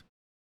was,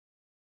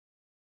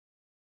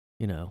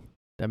 you know,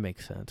 that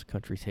makes sense.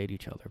 Countries hate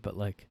each other. But,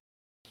 like,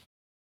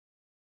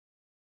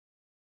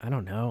 I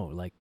don't know.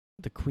 Like,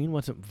 the Queen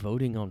wasn't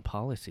voting on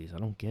policies. I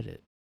don't get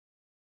it.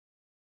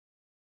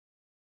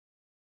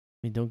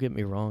 I mean, don't get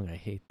me wrong. I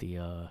hate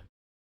the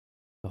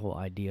whole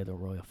idea of the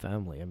royal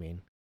family. I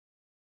mean,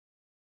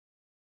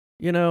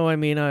 I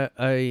mean,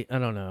 I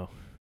don't know.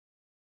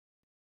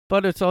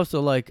 But it's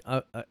also like,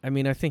 I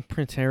mean, I think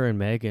Prince Harry and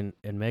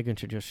Meghan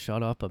should just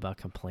shut up about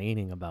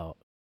complaining about,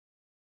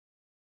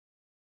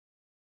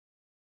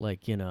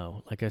 like,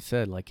 like I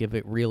said, like, give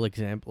it real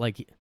example,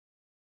 like,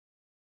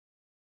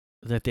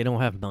 that they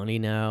don't have money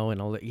now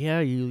and all that. Yeah,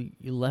 you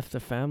left the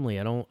family.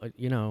 I don't,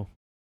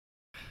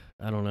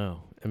 I don't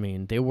know. I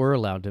mean, they were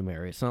allowed to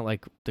marry. It's not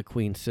like the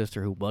Queen's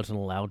sister who wasn't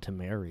allowed to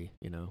marry,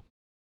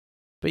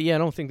 But yeah, I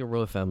don't think the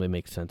royal family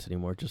makes sense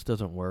anymore. It just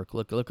doesn't work.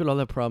 Look at all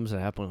the problems that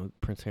happened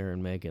with Prince Harry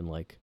and Meghan.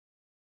 Like,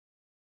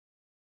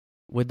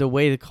 with the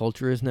way the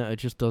culture is now, it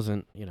just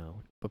doesn't,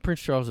 But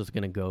Prince Charles is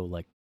going to go,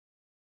 like,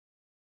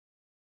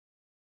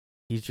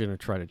 he's going to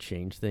try to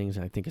change things,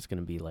 and I think it's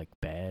going to be, like,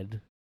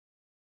 bad.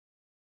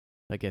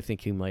 Like, I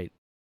think he might,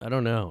 I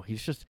don't know.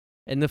 He's just,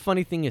 and the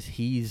funny thing is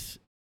he's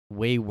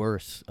way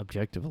worse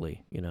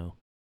objectively,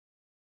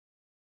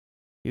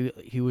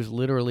 He was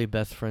literally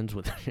best friends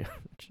with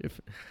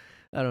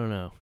I don't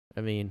know.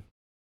 I mean,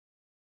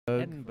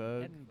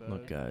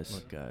 look,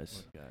 guys.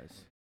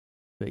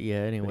 But yeah,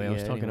 anyway, I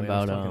was talking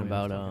about,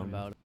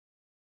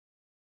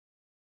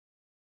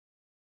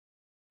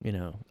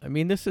 I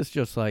mean, this is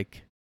just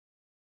like,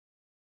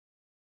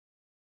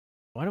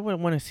 why do I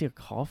want to see a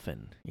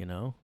coffin,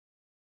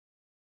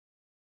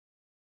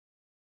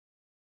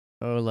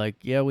 Oh, like,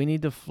 yeah, we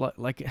need to fly,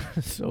 like,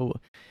 so,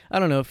 I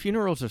don't know,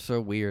 funerals are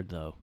so weird,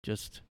 though,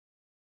 just,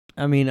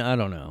 I mean, I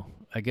don't know,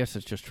 I guess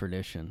it's just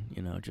tradition,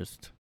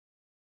 just,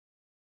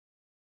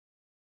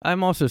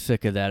 I'm also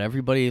sick of that,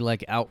 everybody,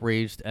 like,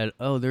 outraged at,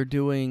 oh, they're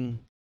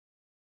doing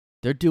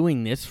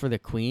this for the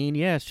Queen,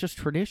 yeah, it's just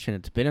tradition,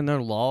 it's been in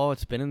their law,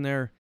 it's been in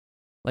their,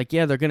 like,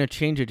 yeah, they're gonna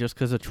change it just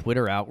because of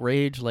Twitter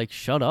outrage, like,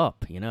 shut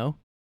up,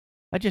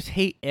 I just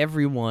hate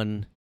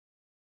everyone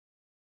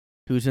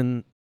who's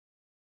in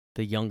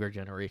the younger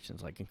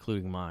generations, like,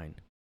 including mine.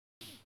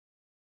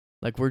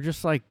 Like, we're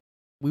just like,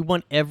 we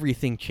want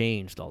everything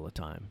changed all the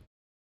time.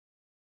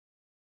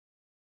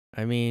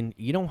 I mean,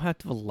 you don't have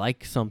to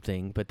like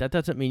something, but that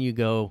doesn't mean you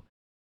go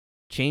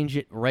change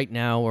it right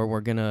now or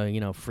we're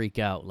gonna, freak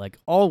out. Like,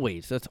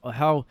 always. That's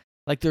how,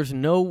 like, there's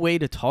no way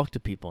to talk to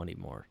people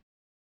anymore.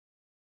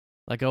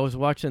 Like, I was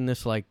watching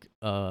this, like,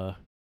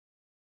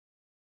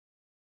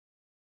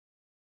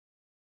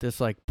 this,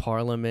 like,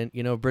 parliament,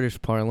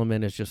 British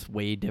parliament is just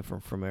way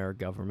different from our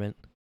government.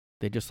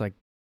 They just, like,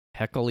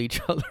 heckle each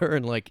other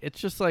and, like, it's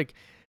just, like,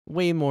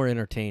 way more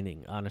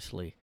entertaining,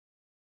 honestly.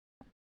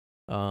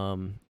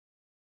 And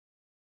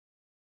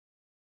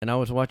I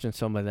was watching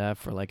some of that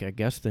for, like, I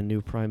guess the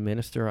new prime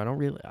minister. I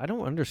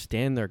don't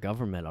understand their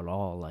government at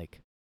all. Like,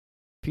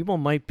 people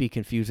might be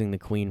confusing the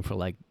Queen for,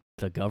 like,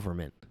 the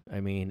government. I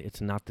mean, it's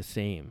not the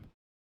same.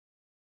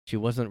 She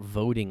wasn't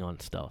voting on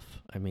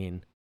stuff. I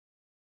mean,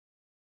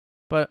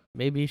 but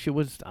maybe she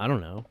was, I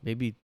don't know.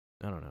 Maybe,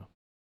 I don't know.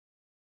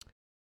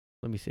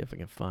 Let me see if I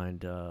can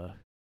find,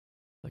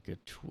 like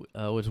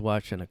I was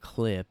watching a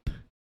clip.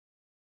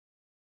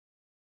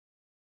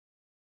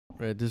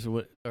 Right, this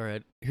is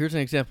alright, here's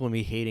an example of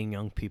me hating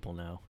young people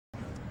now.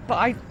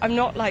 But I'm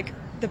not, like,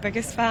 the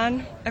biggest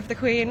fan of the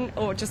Queen,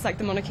 or just, like,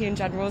 the monarchy in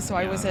general, so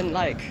I wasn't,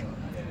 like,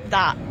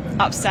 that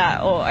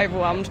upset or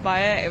overwhelmed by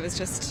it. It was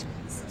just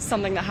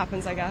something that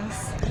happens, I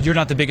guess. You're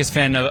not the biggest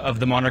fan of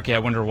the monarchy. I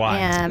wonder why.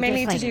 Yeah,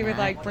 mainly just to do with,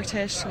 like,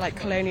 British, like,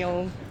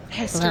 colonial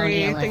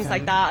history, things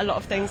like that. A lot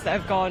of things that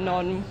have gone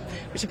on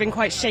which have been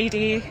quite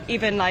shady,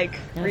 even, like,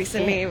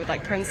 recently with,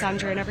 like, Prince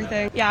Andrew and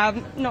everything. Yeah,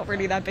 I'm not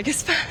really their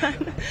biggest fan.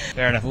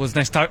 Fair enough. It was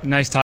nice talk.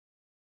 Well,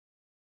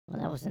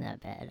 that wasn't that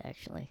bad,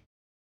 actually.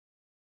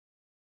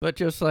 But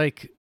just,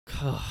 like,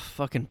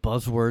 fucking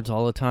buzzwords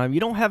all the time. You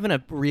don't have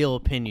a real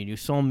opinion. You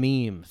saw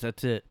memes.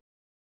 That's it.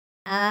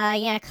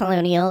 Yeah,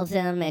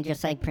 colonialism and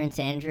just, like, Prince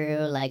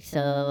Andrew, like,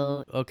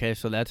 so... Okay,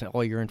 so that's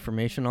all your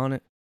information on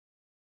it?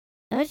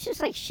 It's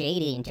just, like,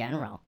 shady in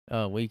general.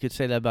 Oh, well, you could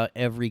say that about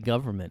every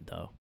government,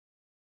 though.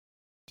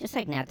 Just,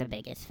 like, not the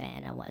biggest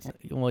fan, I wasn't.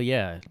 Well,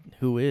 yeah,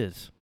 who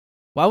is?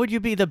 Why would you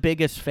be the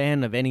biggest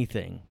fan of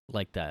anything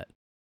like that?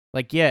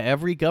 Like, yeah,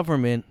 every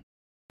government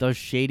does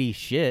shady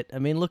shit. I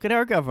mean, look at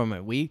our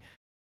government.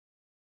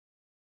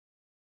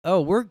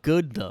 We're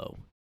good, though.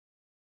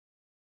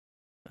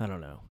 I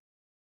don't know.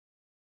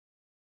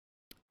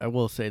 I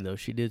will say, though,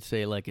 she did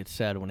say, like, it's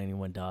sad when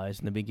anyone dies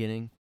in the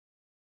beginning.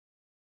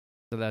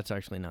 So that's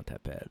actually not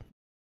that bad.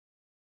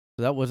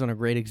 So that wasn't a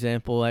great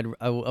example.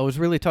 I was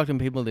really talking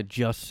to people that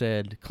just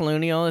said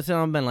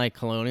colonialism and, like,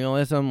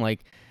 colonialism,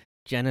 like,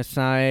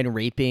 genocide,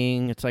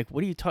 raping. It's like,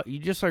 what are you talking? You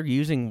just are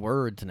using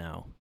words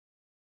now.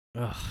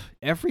 Ugh.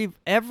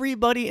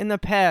 Everybody in the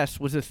past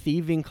was a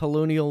thieving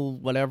colonial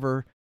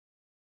whatever.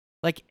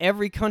 Like,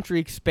 every country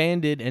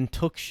expanded and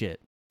took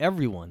shit.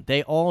 Everyone.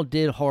 They all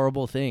did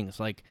horrible things.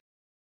 Like,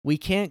 we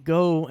can't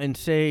go and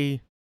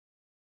say...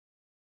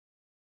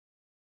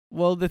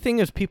 Well, the thing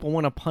is, people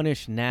want to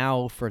punish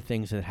now for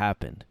things that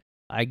happened.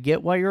 I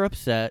get why you're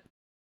upset,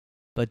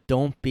 but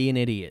don't be an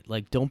idiot.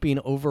 Like, don't be an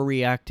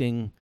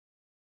overreacting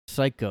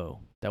psycho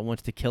that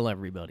wants to kill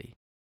everybody.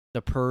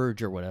 The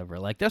Purge or whatever.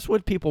 Like, that's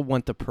what people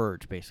want, the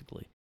Purge,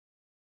 basically.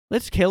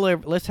 Let's kill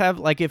it. Let's have,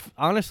 like, if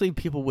honestly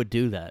people would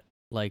do that.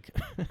 Like,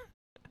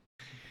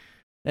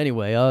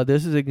 anyway,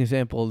 this is an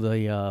example of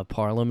the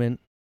parliament.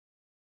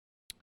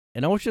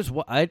 And I was just,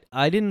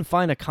 I didn't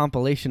find a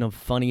compilation of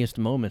funniest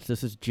moments.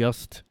 This is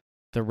just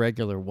the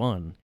regular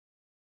one.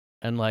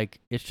 And,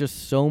 like, it's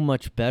just so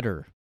much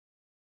better.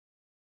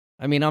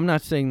 I mean, I'm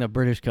not saying the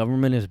British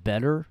government is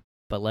better,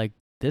 but, like,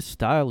 this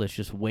style is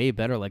just way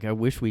better. Like, I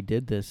wish we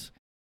did this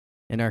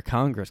in our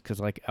Congress,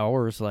 because, like,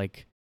 ours,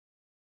 like,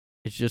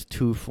 it's just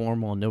too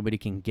formal. Nobody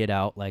can get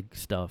out, like,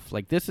 stuff.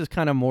 Like, this is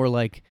kind of more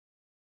like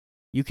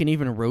you can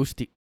even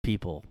roast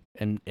people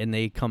and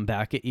they come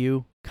back at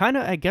you. Kind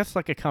of, I guess,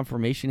 like a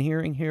confirmation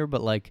hearing here,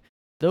 but, like,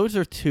 those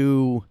are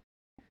too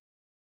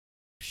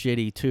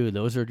shitty, too.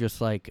 Those are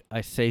just, like,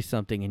 I say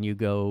something and you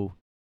go,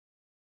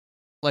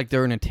 like,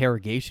 they're an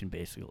interrogation,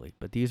 basically.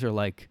 But these are,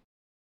 like,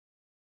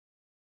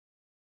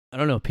 I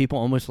don't know, people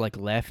almost, like,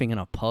 laughing in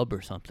a pub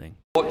or something.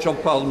 Watch on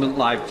Parliament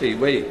Live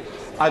TV.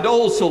 I'd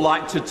also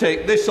like to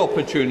take this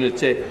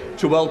opportunity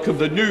to welcome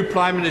the new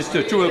Prime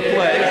Minister to her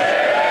place.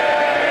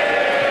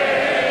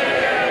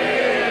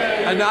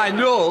 And I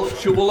know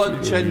she will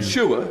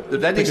ensure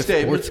that any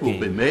statements will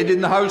be made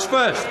in the House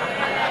first.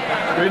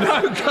 We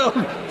now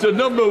come to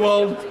number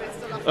one,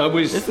 and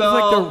we This start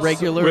is like the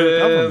regular with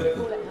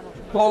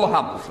government. Paula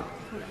Hamilton.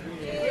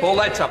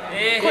 Pauletta.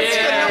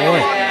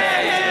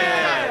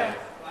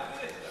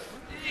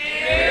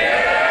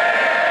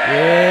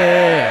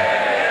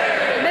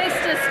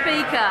 Mr.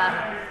 Speaker,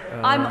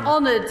 I'm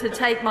honoured to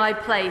take my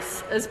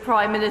place as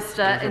Prime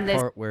Minister in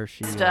this. Part where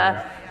she,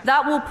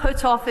 That will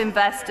put off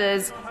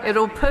investors.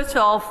 It'll put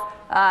off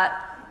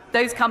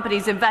those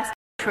companies investing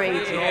in the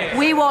country.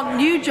 We want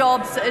new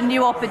jobs and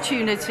new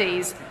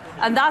opportunities,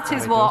 and that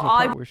is what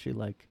I. Where she,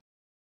 like,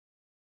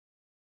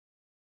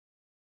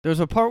 there's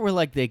a part where,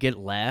 like, they get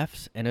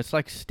laughs, and it's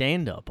like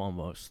stand up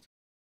almost.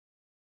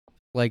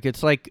 Like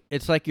it's like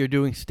you're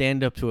doing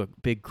stand up to a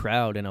big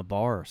crowd in a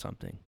bar or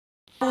something.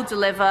 Will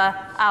deliver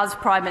as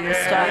Prime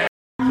Minister.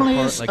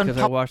 Like, because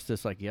I watched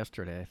this, like,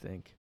 yesterday, I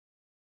think.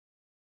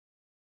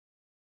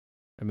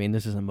 I mean,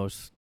 this is the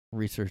most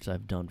research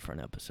I've done for an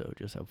episode,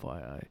 just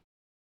FYI.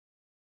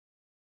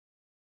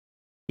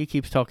 He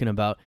keeps talking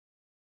about,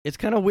 it's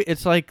kind of weird.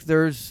 It's like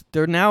there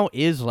now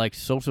is, like,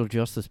 social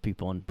justice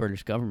people in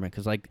British government,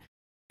 because, like,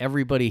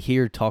 everybody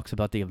here talks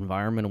about the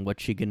environment and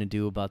what's she going to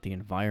do about the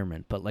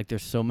environment. But, like,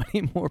 there's so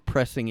many more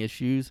pressing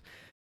issues.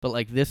 But,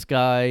 like, this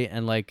guy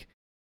and, like,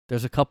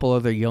 there's a couple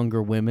other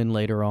younger women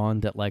later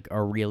on that, like,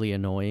 are really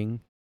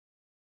annoying.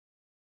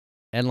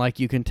 And, like,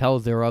 you can tell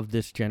they're of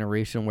this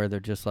generation where they're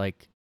just,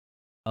 like,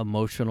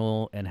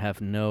 emotional and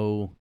have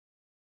no,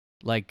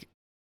 like,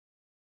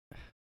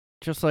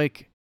 just,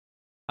 like,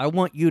 I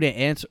want you to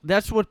answer.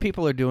 That's what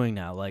people are doing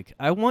now. Like,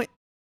 oh,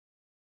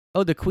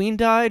 the Queen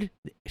died?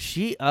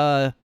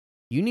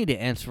 You need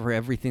to answer for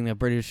everything that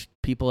British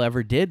people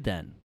ever did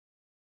then.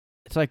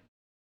 It's like,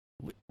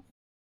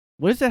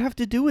 what does that have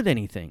to do with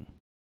anything?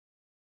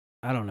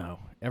 I don't know.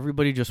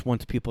 Everybody just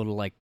wants people to,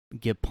 like,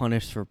 get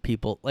punished for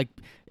people. Like,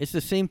 it's the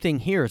same thing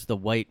here as the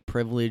white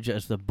privilege,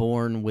 as the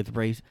born with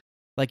race.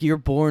 Like, you're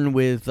born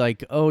with,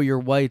 like, oh, you're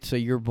white, so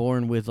you're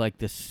born with, like,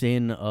 the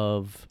sin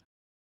of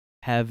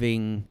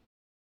having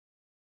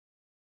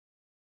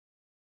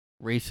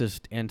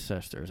racist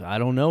ancestors. I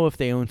don't know if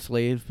they own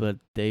slaves, but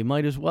they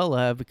might as well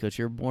have, because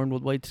you're born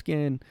with white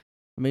skin.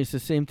 I mean, it's the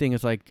same thing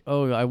as, like,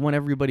 oh, I want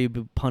everybody to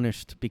be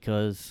punished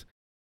because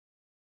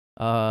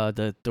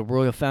the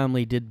royal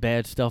family did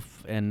bad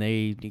stuff and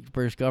the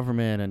British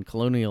government and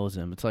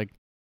colonialism. It's like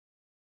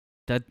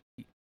that.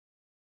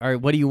 All right,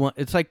 what do you want?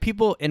 It's like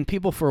people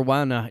for a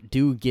while now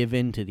do give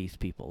in to these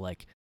people.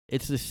 Like,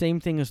 it's the same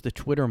thing as the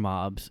Twitter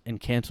mobs and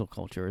cancel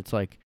culture. It's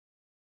like,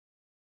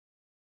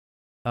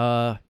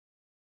 I'm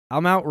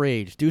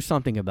outraged. Do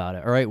something about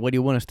it. All right, what do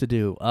you want us to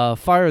do?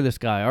 Fire this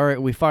guy. All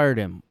right, we fired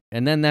him.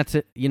 And then that's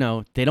it. You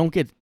know, they don't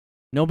get,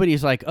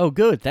 nobody's like, oh,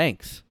 good,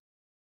 thanks.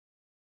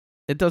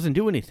 It doesn't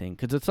do anything,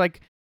 because it's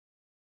like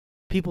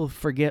people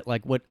forget,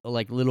 like, what,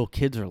 like, little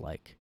kids are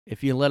like.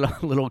 If you let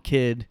a little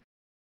kid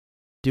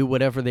do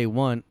whatever they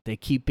want, they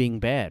keep being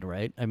bad,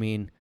 right? I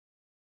mean,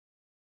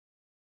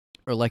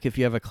 or like if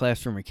you have a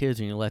classroom of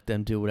kids and you let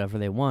them do whatever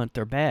they want,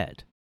 they're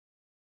bad.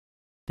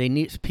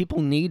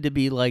 People need to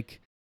be like,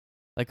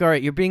 all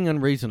right, you're being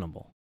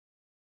unreasonable.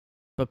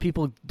 But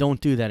people don't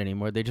do that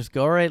anymore. They just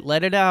go, all right,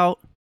 let it out.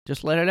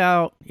 Just let it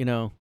out, you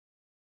know.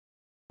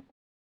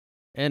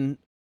 And,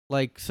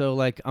 like, so,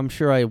 like, I'm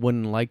sure I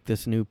wouldn't like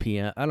this new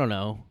PM. I don't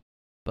know.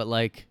 But,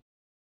 like,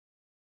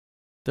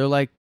 they're,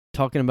 like,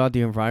 talking about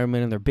the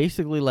environment, and they're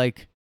basically,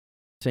 like,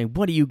 saying,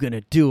 what are you going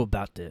to do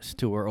about this,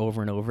 to her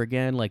over and over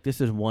again. Like, this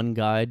is one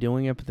guy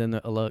doing it, but then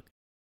a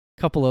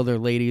couple other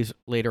ladies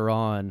later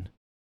on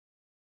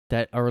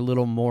that are a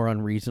little more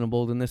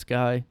unreasonable than this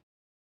guy.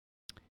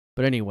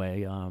 But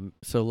anyway,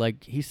 so,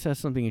 like, he says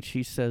something and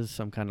she says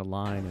some kind of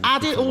line. And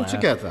add it all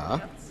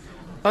together.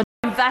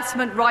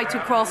 Investment right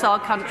across our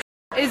country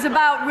is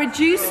about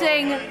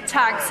reducing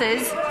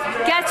taxes,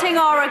 getting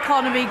our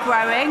economy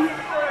growing,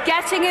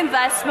 getting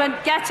investment,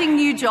 getting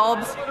new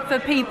jobs for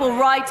people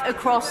right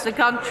across the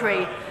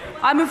country.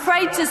 I'm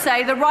afraid to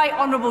say the right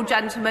honourable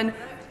gentleman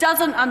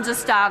doesn't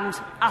understand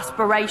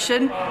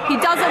aspiration. He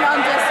doesn't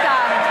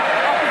understand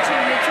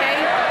opportunity.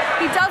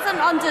 He doesn't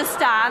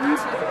understand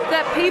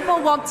that people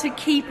want to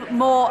keep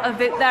more of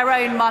their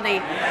own money.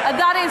 And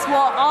that is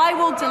what I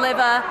will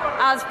deliver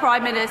as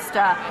Prime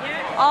Minister.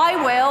 I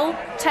will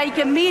take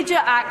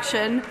immediate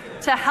action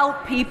to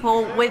help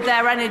people with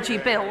their energy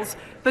bills,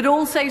 but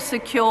also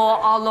secure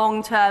our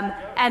long-term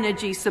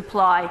energy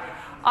supply.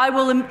 I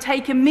will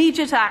take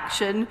immediate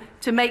action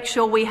to make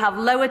sure we have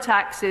lower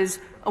taxes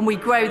and we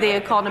grow the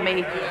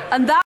economy.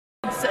 And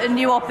that's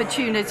new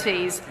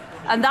opportunities.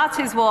 And that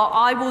is what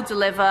I will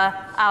deliver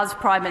as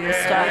Prime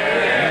Minister.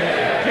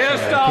 Keir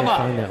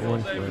Starmer.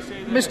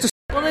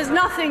 Well, there's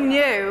nothing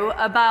new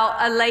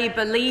about a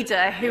Labour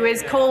leader who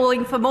is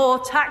calling for more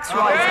tax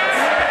rises.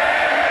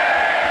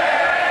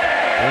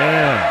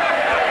 Yeah.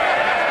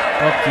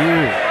 Fuck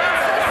you.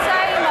 It's the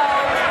same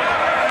old.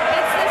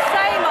 It's the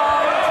same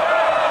old.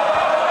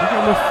 Look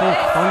how much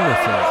fun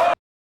this is.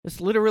 It's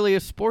literally a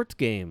sports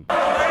game.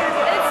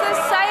 It's the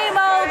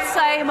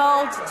same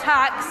old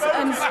tax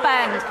and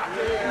spend.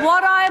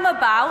 What I'm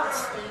about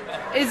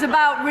is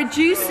about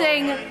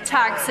reducing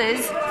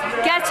taxes,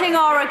 getting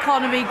our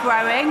economy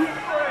growing,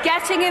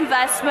 getting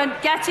investment,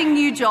 getting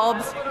new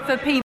jobs for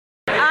people,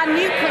 and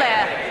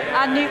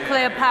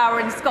nuclear power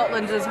in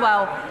Scotland as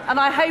well. And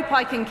I hope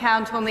I can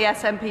count on the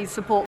SNP's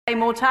support to pay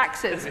more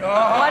taxes.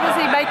 Why does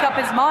he make up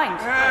his mind?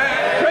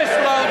 Chris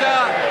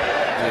Lauder.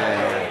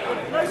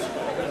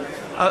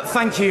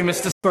 Thank you,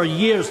 Mr. For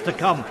years to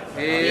come.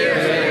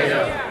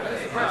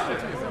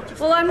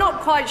 Well, I'm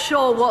not quite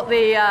sure what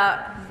the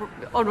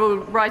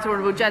right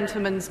honourable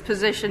gentleman's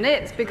position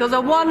is, because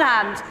on one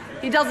hand,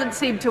 he doesn't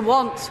seem to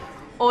want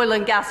oil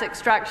and gas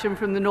extraction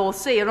from the North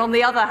Sea, and on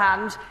the other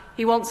hand,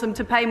 he wants them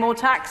to pay more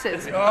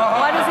taxes.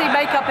 Why does he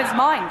make up his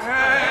mind?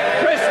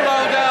 Chris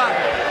Lauder.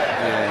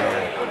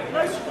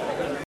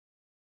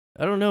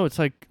 I don't know. It's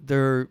like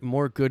they're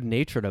more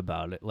good-natured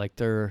about it. Like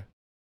they're,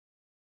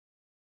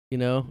 you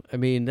know, I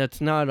mean, that's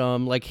not,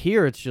 like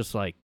here it's just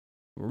like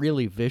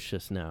really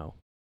vicious now.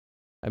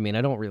 I mean,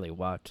 I don't really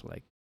watch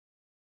like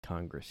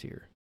Congress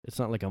here. It's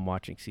not like I'm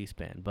watching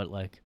C-SPAN, but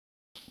like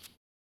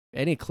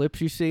any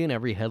clips you see and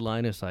every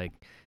headline is like,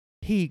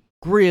 he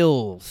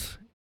grills.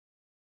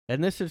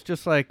 And this is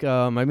just like,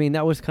 I mean,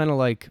 that was kind of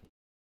like,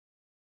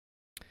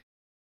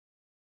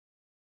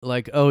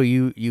 oh,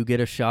 you get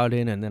a shot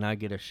in and then I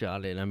get a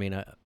shot in. I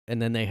mean,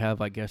 and then they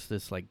have, I guess,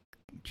 this like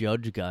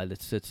judge guy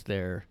that sits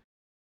there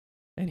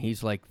and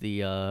he's like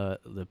the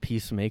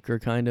peacemaker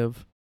kind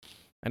of.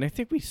 And I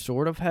think we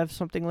sort of have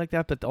something like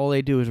that, but all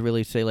they do is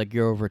really say like,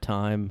 you're over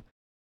time,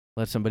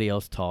 let somebody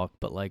else talk.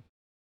 But like,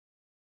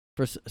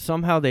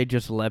 somehow they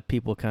just let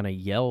people kind of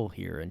yell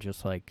here and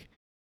just like,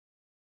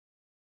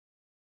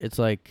 it's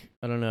like,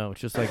 I don't know,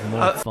 it's just like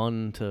more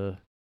fun to...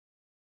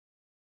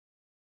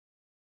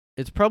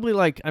 It's probably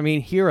like, I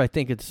mean, here I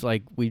think it's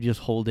like we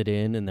just hold it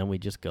in and then we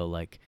just go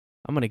like,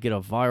 I'm going to get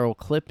a viral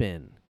clip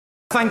in.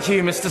 Thank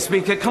you, Mr.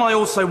 Speaker. Can I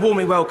also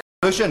warmly welcome...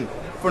 ...solution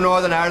for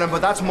Northern Ireland,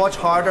 but that's much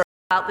harder.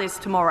 ...about this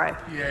tomorrow.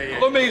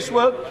 Let me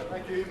swear.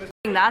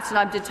 ...that, and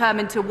I'm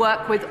determined to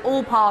work with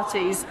all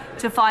parties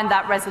to find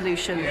that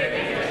resolution.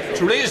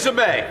 Theresa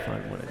May.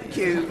 Thank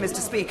you, Mr.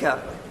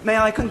 Speaker. May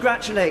I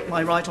congratulate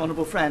my right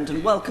honourable friend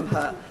and welcome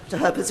her to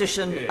her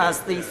position as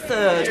the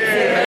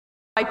third...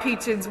 ...by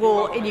Putin's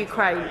war in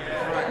Ukraine.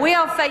 We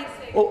are facing...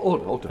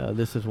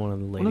 this is one of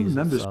the ladies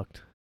that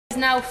sucked. ...is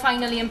now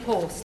finally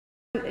imposed.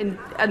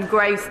 ...and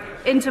growth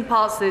into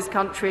parts of this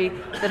country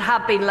that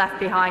have been left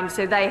behind,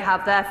 so they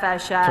have their fair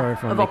share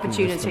of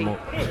opportunity.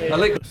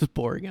 This is a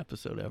boring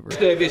episode ever.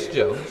 Davis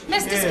Jones.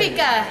 Mr.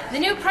 Speaker, the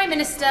new Prime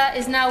Minister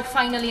is now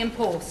finally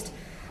imposed.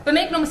 But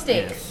make no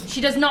mistake,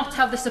 she does not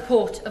have the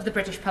support of the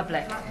British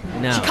public.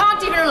 No. She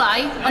can't even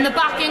rely on the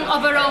backing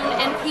of her own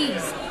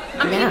MPs.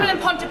 And people in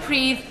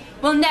Pontypridd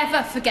will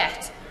never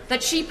forget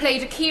that she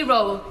played a key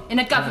role in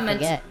a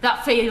government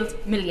that failed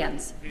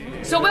millions.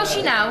 So will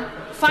she now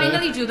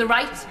finally do the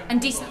right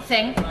and decent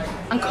thing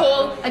and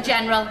call a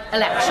general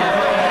election?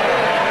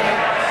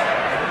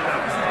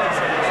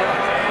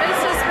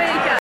 Mr.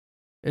 Speaker.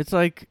 It's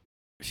like,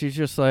 she's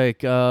just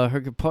like,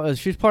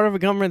 she's part of a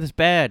government that's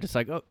bad. It's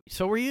like, oh,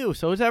 so are you.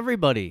 So is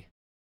everybody.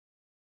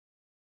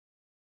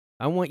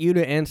 I want you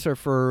to answer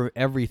for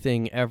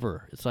everything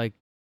ever. It's like,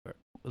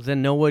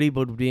 then nobody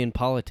would be in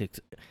politics.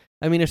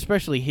 I mean,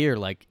 especially here,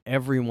 like,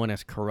 everyone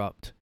is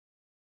corrupt.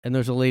 And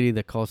there's a lady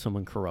that calls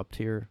someone corrupt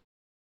here.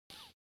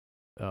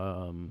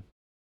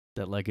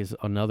 That, like, is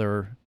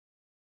another...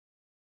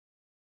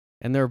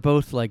 And they're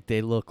both, like,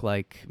 they look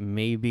like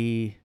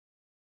maybe...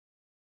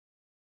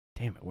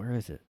 Damn it, where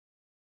is it?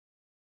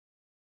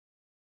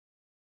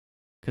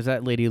 Because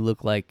that lady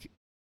looked like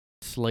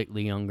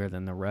slightly younger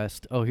than the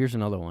rest. Oh, here's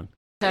another one.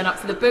 Turn up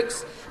for the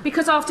books,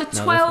 because after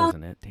 12... No, this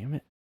wasn't it. Damn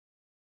it.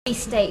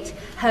 State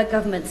her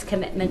government's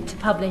commitment to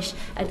publish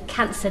a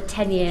cancer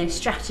 10-year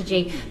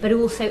strategy, but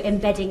also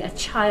embedding a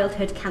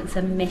childhood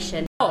cancer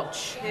mission.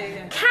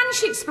 Can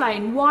she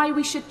explain why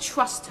we should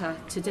trust her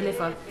to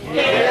deliver?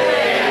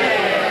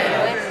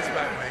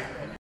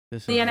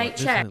 This The is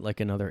NHS. like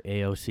another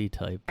AOC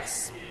type.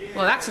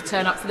 Well, that's a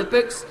turn up for the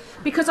books,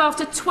 because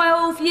after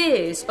 12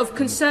 years of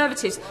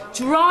Conservatives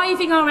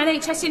driving our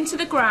NHS into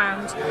the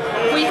ground,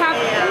 we have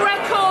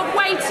record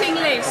waiting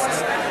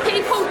lists,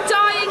 people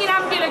dying in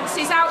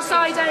ambulances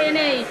outside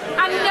A&E,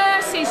 and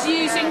nurses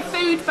using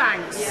food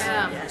banks.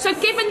 So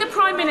given the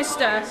Prime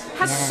Minister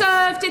has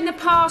served in the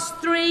past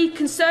 3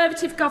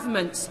 Conservative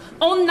governments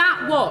on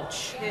that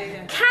watch,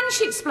 can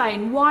she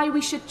explain why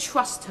we should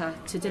trust her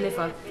to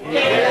deliver?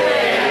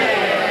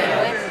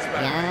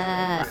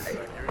 Yes.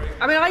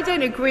 I mean, I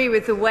don't agree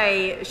with the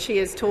way she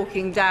is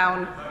talking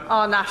down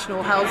our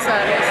National Health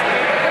Service.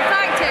 The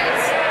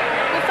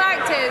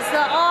fact is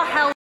that our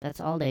health... That's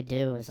all they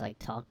do is, like,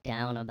 talk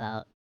down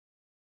about...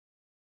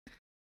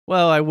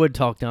 Well, I would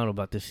talk down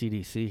about the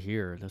CDC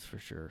here, that's for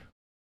sure.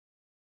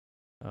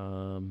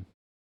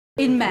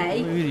 In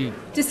May,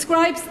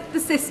 describes the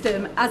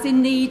system as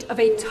in need of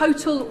a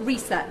total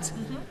reset.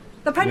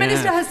 The Prime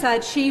Minister has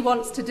said she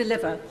wants to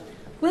deliver.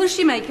 Will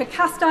she make a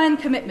cast-iron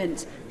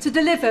commitment to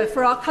deliver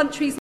for our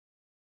country's...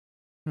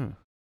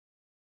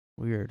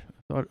 Weird.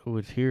 I thought it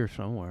was here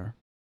somewhere.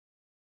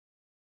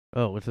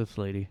 Oh, it's this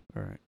lady.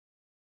 All right.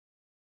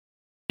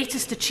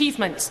 Latest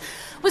achievements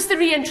was the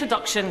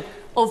reintroduction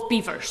of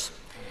beavers.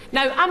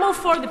 Now, I'm all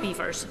for the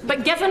beavers,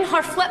 but given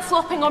her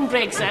flip-flopping on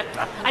Brexit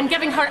and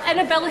given her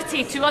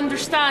inability to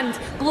understand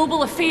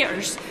global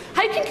affairs,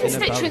 how can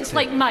constituents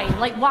like mine,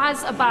 like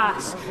Waz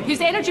Abbas, whose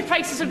energy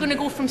prices are going to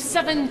go from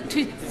 £7,000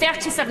 to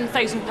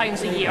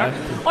 £37,000 a year,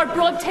 or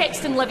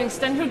Broadtext in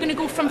Livingston, who are going to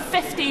go from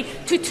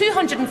 £50,000 to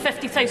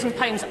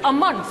 £250,000 a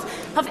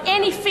month, have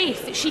any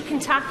faith that she can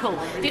tackle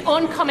the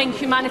oncoming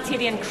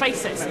humanitarian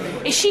crisis?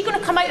 Is she going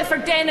to come out of her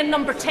den in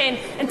Number 10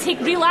 and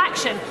take real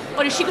action,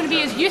 or is she going to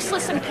be as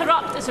useless and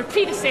corrupt as her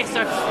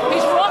predecessor,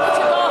 who's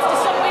rocketed off to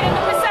somewhere in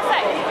the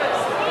Pacific?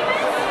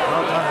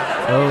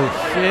 Oh,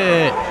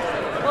 shit.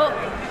 Well,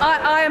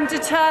 I am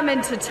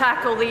determined to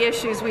tackle the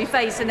issues we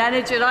face in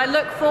energy, and I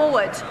look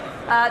forward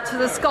to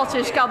the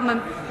Scottish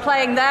Government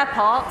playing their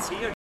part.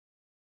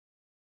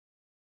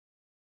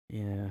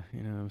 Yeah,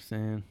 you know what I'm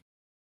saying?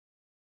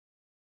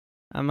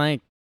 I'm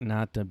like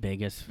not the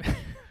biggest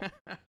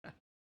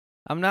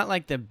I'm not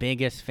like the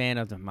biggest fan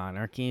of the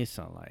monarchy,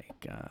 so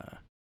like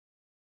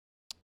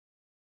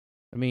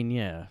I mean,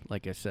 yeah,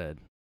 like I said,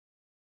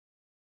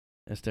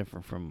 it's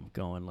different from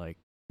going like,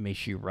 may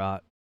she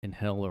rot in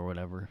hell or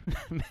whatever.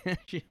 May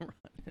she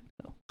rot in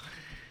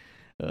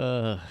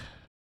hell.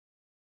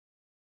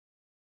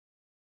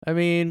 I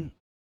mean,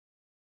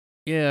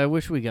 yeah, I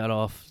wish we got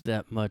off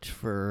that much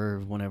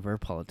for whenever a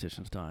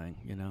politician's dying,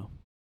 you know.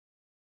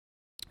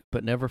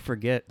 But never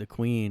forget the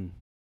Queen,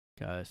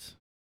 guys,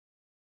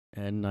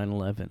 and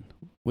 9/11.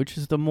 Which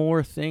is the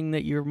more thing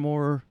that you're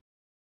more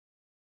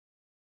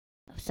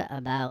upset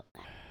about?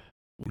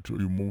 Which are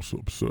you most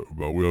upset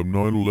about? We have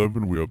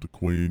 9/11, we have the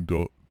Queen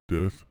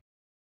death.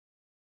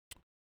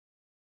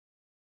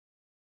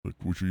 Like,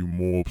 which are you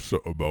more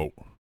upset about?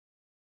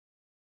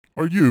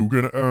 Are you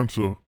gonna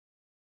answer?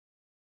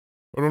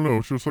 I don't know,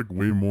 it's just like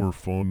way more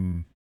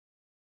fun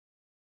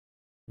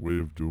way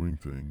of doing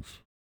things.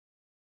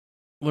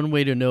 one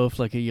way to know if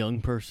like a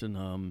young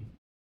person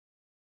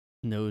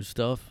knows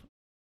stuff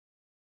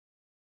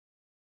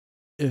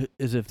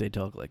is if they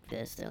talk like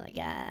this. They're like,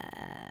 yeah,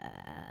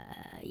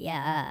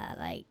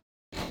 like,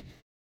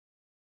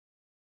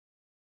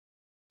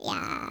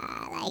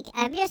 yeah, like,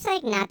 I'm just,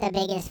 like, not the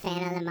biggest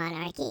fan of the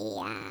monarchy,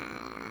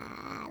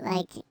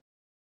 like,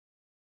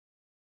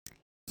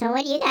 so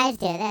what do you guys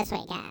do this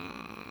weekend?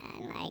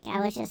 Like, I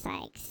was just,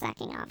 like,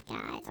 sucking off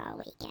guys all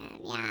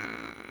weekend,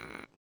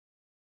 yeah.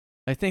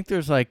 I think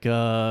there's like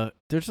a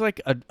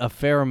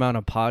fair amount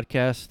of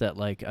podcasts that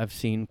like I've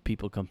seen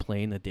people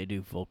complain that they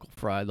do vocal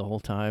fry the whole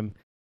time,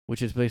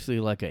 which is basically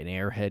like an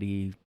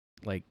airheady,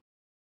 like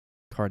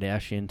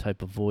Kardashian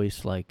type of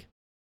voice, like.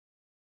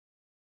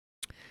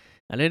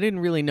 And I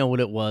didn't really know what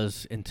it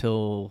was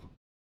until,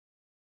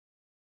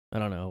 I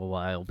don't know, a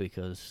while,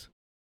 because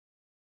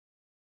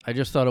I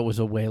just thought it was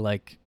a way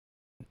like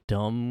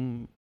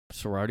dumb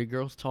sorority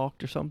girls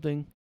talked or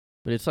something.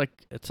 But it's like,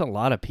 it's a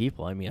lot of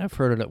people. I mean, I've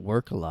heard it at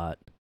work a lot.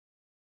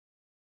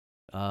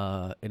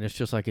 And it's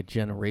just like a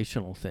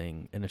generational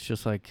thing. And it's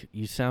just like,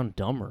 you sound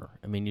dumber.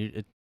 I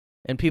mean,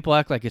 and people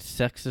act like it's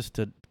sexist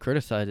to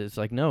criticize it. It's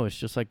like, no, it's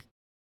just like,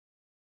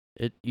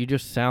 you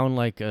just sound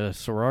like a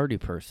sorority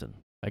person.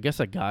 I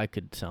guess a guy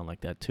could sound like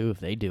that too if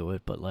they do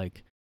it. But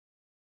like,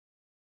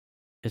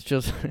 it's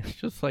just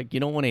like, you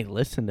don't want to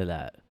listen to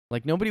that.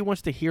 Like, nobody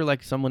wants to hear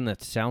like someone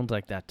that sounds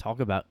like that talk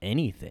about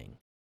anything.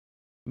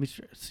 Let me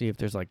see if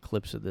there's like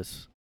clips of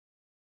this.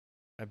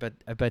 I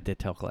bet they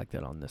talk like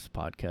that on this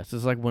podcast. This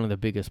is like one of the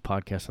biggest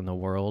podcasts in the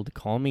world.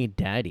 Call Me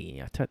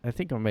Daddy. I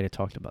think I might have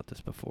talked about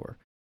this before.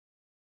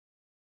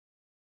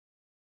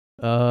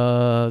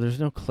 There's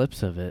no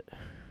clips of it.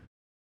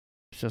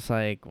 It's just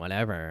like,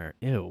 whatever.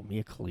 Ew,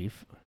 Mia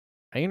Khalifa.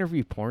 I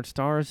interview porn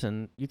stars,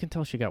 and you can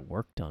tell she got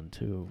work done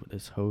too.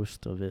 This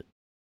host of it.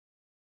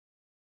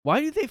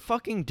 Why do they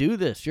fucking do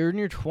this? You're in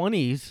your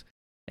 20s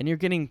and you're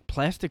getting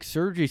plastic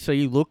surgery so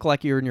you look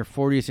like you're in your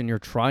 40s and you're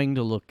trying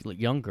to look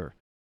younger.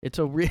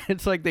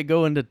 It's like they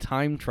go into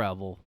time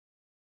travel.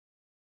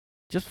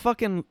 Just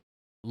fucking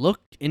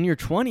look in your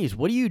 20s.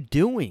 What are you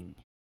doing?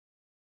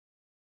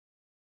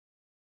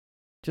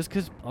 Just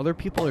because other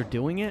people are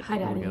doing it? Hi,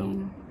 Daddy.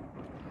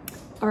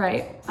 All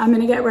right, I'm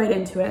going to get right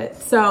into it.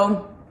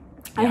 So,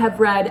 I have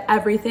read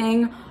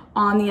everything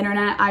on the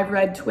internet. I've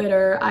read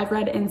Twitter. I've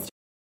read Instagram.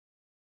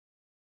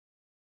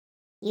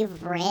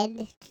 You've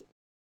read?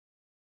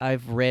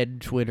 I've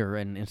read Twitter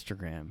and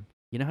Instagram.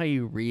 You know how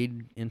you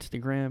read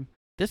Instagram?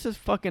 This is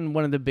fucking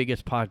one of the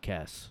biggest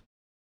podcasts.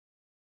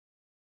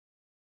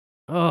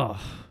 Ugh.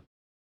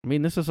 I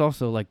mean, this is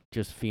also, like,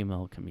 just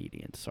female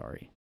comedians,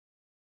 sorry.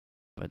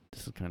 But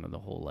this is kind of the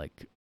whole,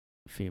 like,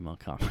 female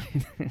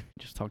comedy.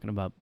 Just talking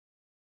about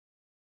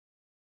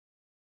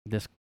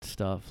this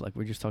stuff. Like,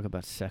 we just talk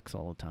about sex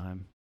all the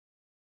time.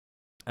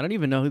 I don't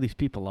even know who these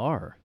people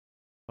are.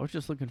 I was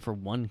just looking for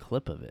one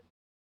clip of it.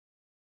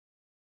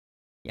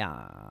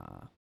 Yeah.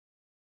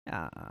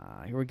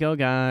 Here we go,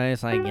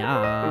 guys. Like,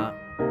 yeah.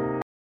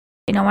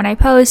 You know when I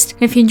post.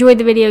 If you enjoyed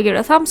the video, give it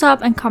a thumbs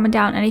up and comment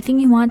down anything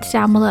you want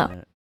down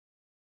below.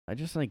 I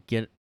just like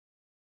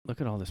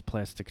look at all this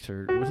plastic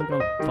surgery. What's it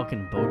called?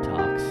 Fucking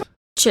Botox.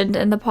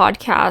 In the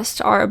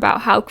podcast are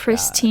about how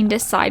Christine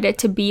decided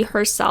to be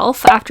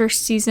herself after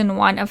season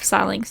 1 of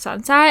Selling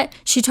Sunset.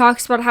 She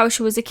talks about how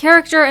she was a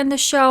character in the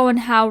show and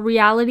how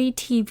reality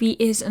TV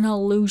is an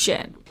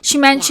illusion. She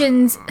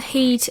mentions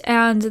hate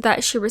and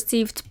that she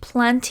received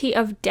plenty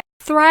of death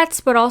threats,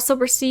 but also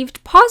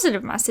received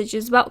positive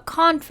messages about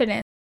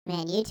confidence.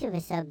 Man, YouTube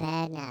is so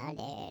bad now,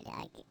 dude.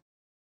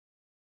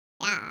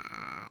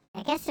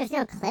 I guess there's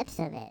no clips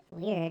of it.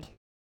 Weird.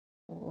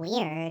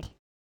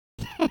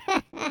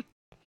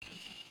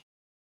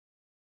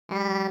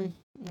 Alright,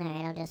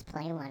 I'll just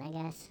play one, I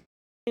guess.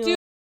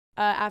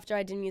 After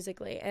I did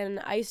Musical.ly,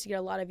 and I used to get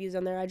a lot of views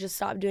on there. I just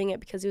stopped doing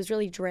it because it was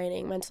really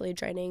draining, mentally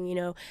draining, you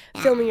know,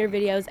 filming your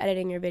videos,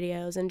 editing your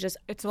videos, and just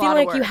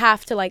feeling like you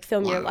have to, like,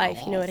 film your life,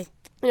 you know what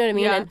I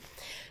mean? And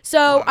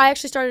so I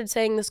actually started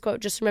saying this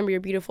quote, just remember you're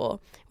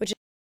beautiful, which is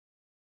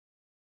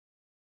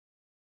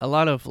a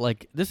lot of,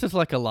 like, this is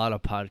like a lot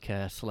of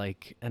podcasts,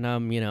 like, and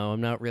I'm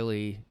not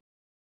really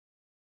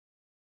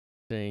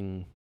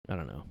saying, I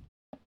don't know.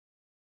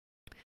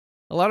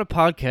 A lot of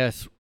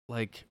podcasts,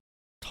 like,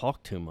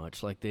 talk too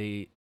much. Like,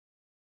 they'll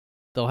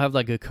have,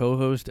 like, a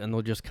co-host and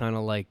they'll just kind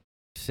of, like,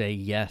 say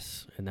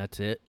yes and that's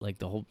it. Like,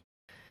 the whole,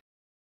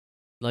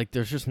 like,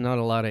 there's just not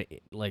a lot of,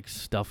 like,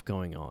 stuff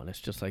going on. It's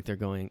just like they're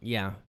going,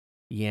 yeah,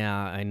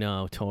 I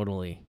know,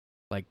 totally.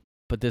 Like,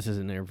 but this is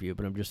an interview,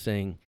 but I'm just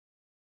saying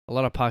a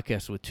lot of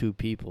podcasts with two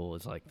people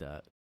is like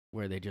that,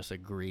 where they just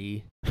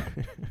agree.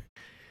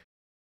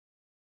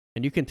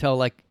 And you can tell,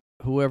 like,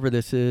 whoever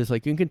this is,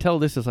 like, you can tell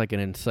this is, like, an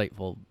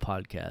insightful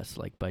podcast,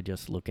 like, by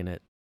just looking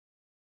at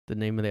the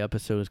name of the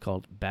episode is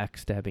called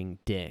Backstabbing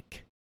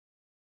Dick.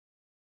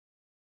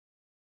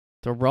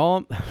 The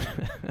raw...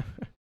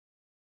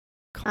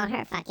 Call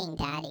her fucking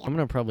daddy. I'm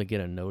gonna probably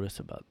get a notice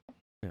about,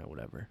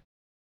 whatever.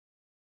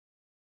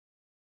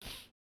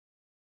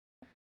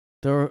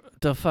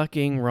 The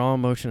fucking raw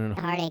emotion and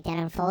the heartache that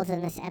unfolds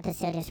in this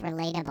episode is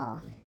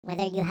relatable,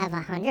 whether you have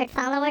 100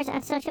 followers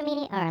on social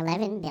media or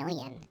 11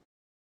 billion.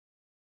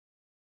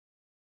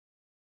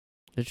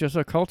 It's just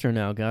a culture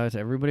now, guys.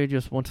 Everybody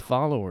just wants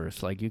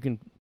followers. Like, you can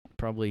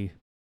probably...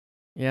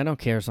 Yeah, I don't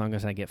care as long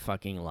as I get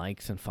fucking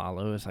likes and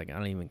follows. Like, I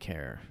don't even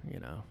care,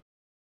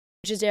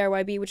 which is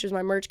JRYB, which is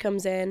my merch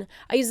comes in.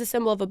 I use the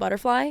symbol of a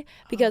butterfly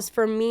because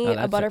for me,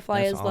 a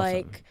butterfly is awesome.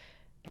 Like...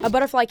 A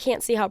butterfly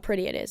can't see how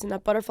pretty it is, and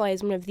that butterfly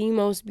is one of the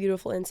most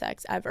beautiful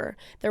insects ever.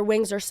 Their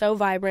wings are so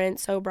vibrant,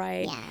 so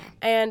bright,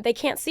 and they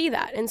can't see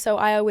that. And so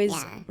I always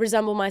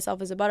resemble myself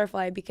as a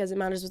butterfly because it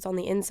matters what's on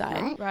the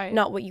inside,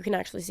 not what you can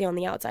actually see on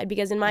the outside.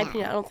 Because in my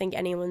opinion, I don't think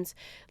anyone's,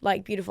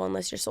 like, beautiful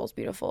unless your soul's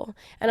beautiful.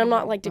 And I'm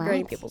not, like,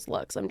 degrading people's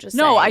looks. I'm just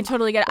saying, I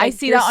totally get it. Like, I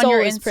see that on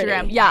your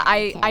Instagram. Pretty. Yeah,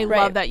 I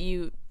love that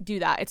you do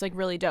that. It's, like,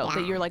 really dope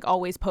that you're, like,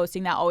 always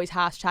posting that, always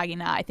hashtagging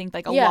that. I think,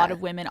 like, a lot of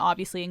women,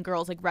 obviously, and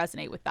girls, like,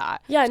 resonate with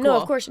that. Yeah, it's no,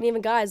 cool. of course, and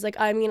even guys. Like,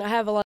 I mean, I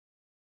have a lot.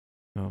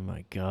 Oh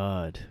my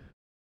god!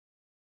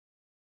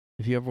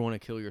 If you ever want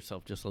to kill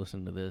yourself, just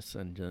listen to this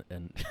and.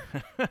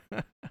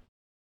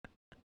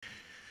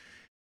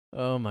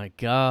 Oh my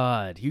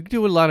god! You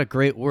do a lot of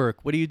great work.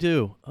 What do? You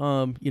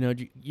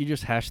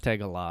just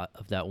hashtag a lot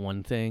of that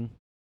one thing,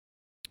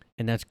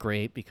 and that's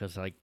great because,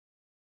 like,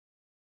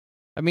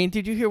 I mean,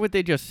 did you hear what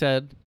they just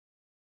said?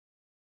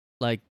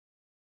 Like,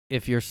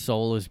 if your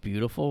soul is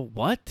beautiful,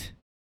 what?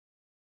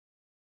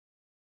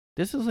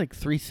 This is like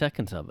 3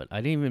 seconds of it. I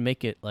didn't even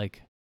make it,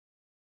 like...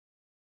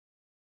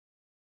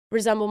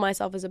 Resemble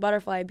myself as a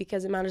butterfly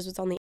because it matters what's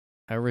on the...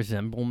 I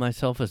resemble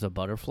myself as a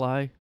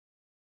butterfly?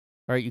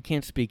 Alright, you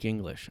can't speak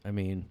English. I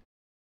mean...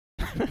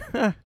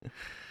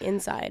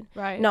 inside.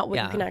 Right. Not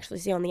what you can actually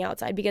see on the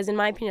outside. Because in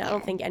my opinion, I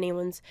don't think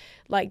anyone's,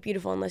 like,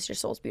 beautiful unless your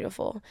soul's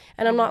beautiful.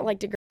 And I'm not, like,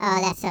 degrading... Oh,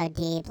 that's so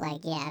deep.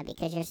 Like, yeah,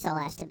 because your soul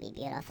has to be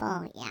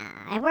beautiful. Yeah,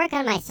 I work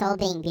on my soul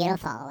being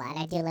beautiful a lot.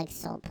 I do like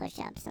soul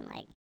push-ups and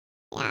like,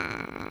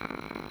 yeah,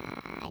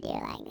 I do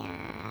like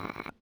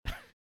that.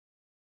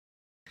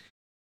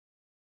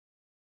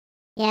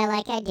 Yeah,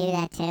 like I do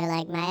that too.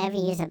 Like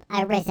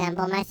I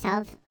resemble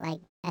myself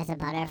like as a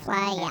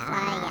butterfly.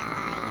 Yeah.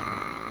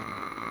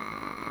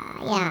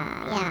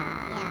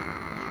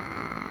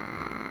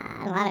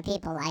 A lot of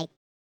people like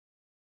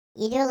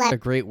you do like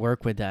great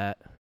work with that.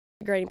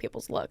 Grading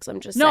people's looks. I'm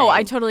just No, saying.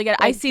 I totally get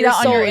it. Like, I see your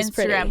that on your soul is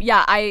Instagram. pretty.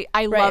 Yeah, I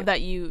Right. love that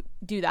you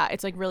do that.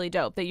 It's like really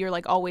dope that you're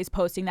like always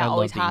posting that, I love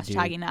always that you do.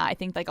 hashtagging that. I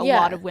think like a Yeah.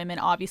 lot of women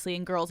obviously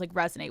and girls like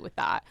resonate with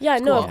that. Yeah,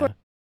 It's no, cool. of course.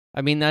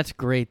 I mean, that's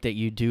great that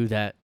you do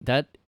that.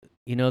 That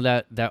you know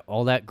that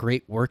all that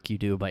great work you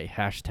do by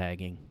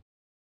hashtagging.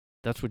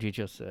 That's what you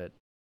just said.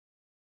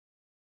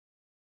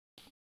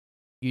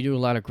 You do a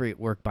lot of great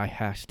work by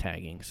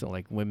hashtagging, so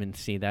like women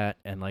see that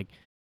and like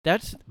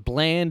that's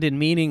bland and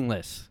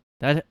meaningless.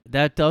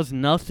 That does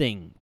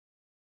nothing.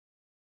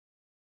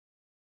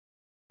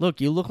 Look,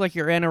 you look like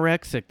you're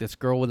anorexic. This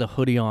girl with a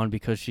hoodie on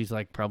because she's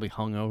like probably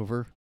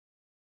hungover.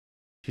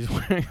 She's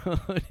wearing a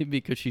hoodie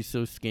because she's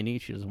so skinny.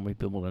 She doesn't want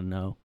people to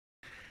know.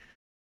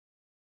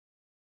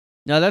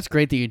 No, that's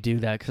great that you do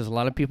that because a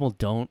lot of people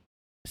don't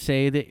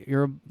say that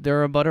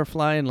they're a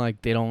butterfly and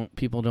like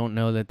people don't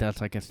know that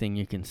that's like a thing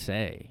you can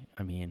say.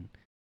 I mean,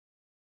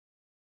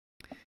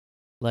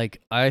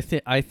 like I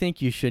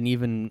think you shouldn't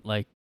even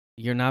like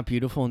you're not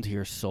beautiful until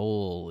your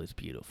soul is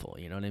beautiful.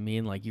 You know what I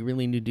mean? Like you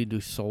really need to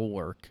do soul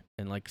work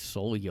and like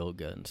soul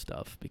yoga and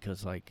stuff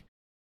because like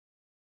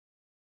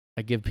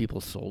I give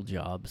people soul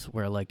jobs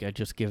where like I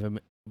just give them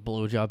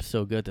blowjobs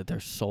so good that they're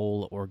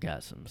soul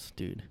orgasms,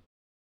 dude.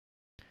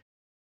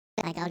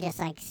 Like I'll just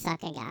like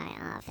suck a guy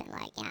off and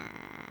like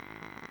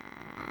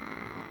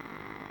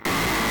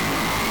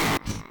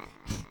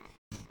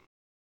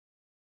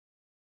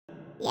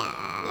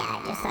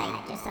yeah, just like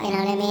you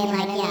know what I mean?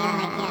 Like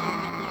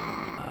yeah.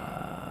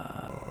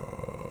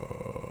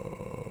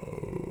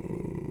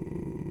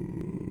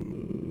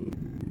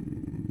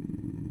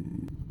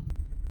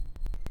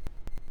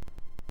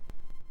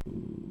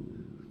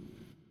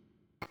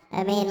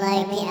 I mean,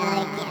 like,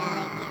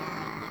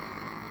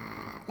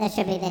 that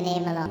should be the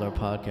name of Our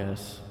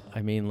podcast.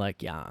 I mean,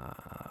 like, yeah.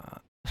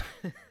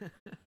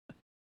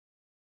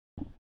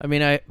 I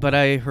mean,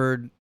 I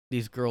heard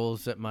these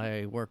girls at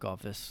my work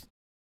office,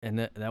 and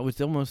that was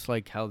almost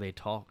like how they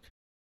talked.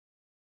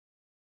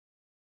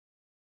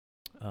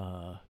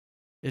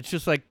 It's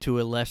just like to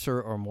a lesser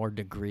or more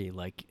degree.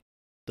 Like,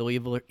 they'll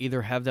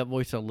either have that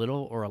voice a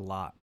little or a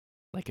lot.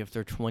 Like, if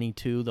they're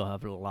 22, they'll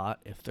have it a lot.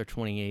 If they're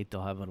 28,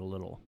 they'll have it a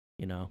little.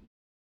 You know.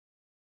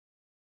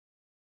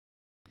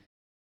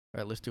 All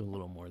right, let's do a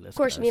little more of this. Of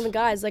course, guys. and even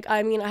guys, like,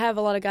 I mean, I have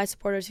a lot of guy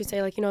supporters who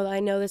say, like, you know, I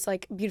know this,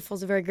 like, beautiful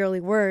is a very girly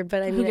word,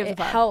 but I mean, it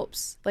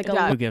helps. Like,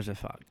 Who gives a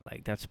fuck?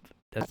 Like, that's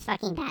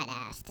fucking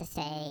badass to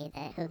say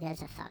that who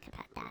gives a fuck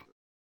about that.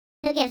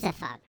 Who gives a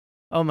fuck?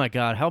 Oh my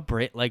god, how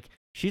brave! Like,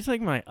 she's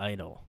like my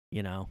idol,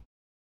 you know.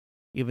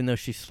 Even though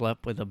she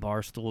slept with a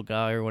Barstool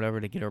guy or whatever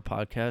to get her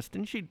podcast,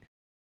 and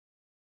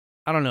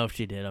I don't know if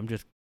she did. I'm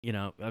just, you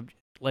know,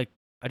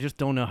 I just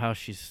don't know how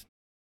she's.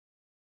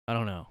 I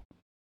don't know.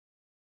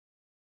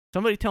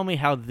 Somebody tell me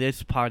how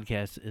this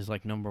podcast is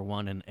like number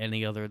one and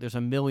any other. There's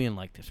a million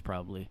like this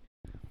probably.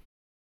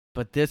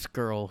 But this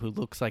girl who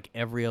looks like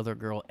every other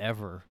girl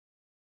ever.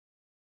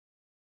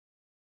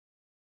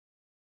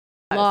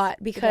 a lot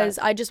because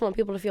I just want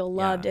people to feel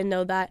loved and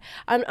know that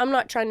I'm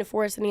not trying to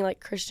force any like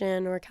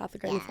Christian or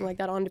Catholic or anything like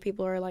that onto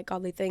people or like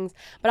godly things,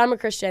 but I'm a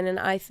Christian and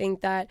I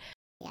think that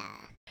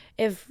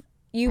if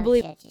you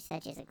believe she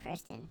said she's a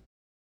Christian,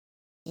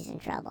 she's in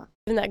trouble.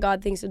 And that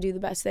God thinks you'll do the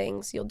best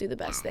things, you'll do the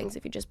best things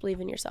if you just believe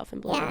in yourself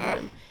and believe in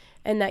Him,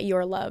 and that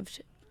you're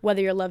loved.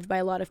 Whether you're loved by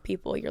a lot of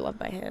people, you're loved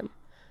by Him.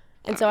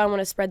 And so I want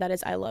to spread that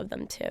as I love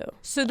them too.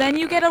 So then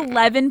you get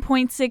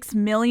 11.6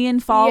 million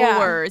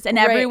followers, and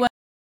everyone.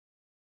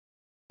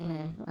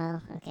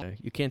 Well, okay.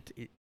 You can't.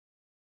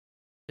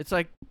 It's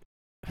like,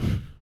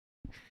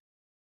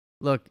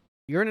 look,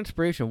 you're an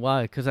inspiration.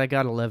 Why? Because I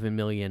got 11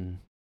 million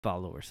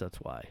followers. That's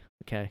why.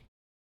 Okay.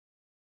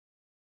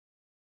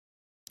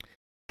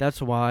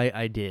 That's why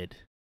I did.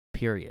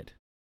 Period.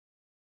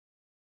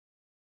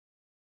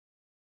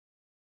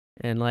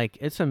 And, like,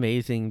 it's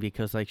amazing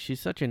because, like, she's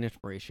such an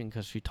inspiration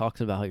because she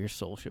talks about how your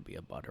soul should be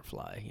a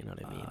butterfly. You know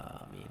what I mean?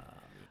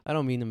 I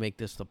don't mean to make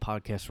this the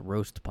podcast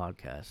roast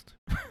podcast.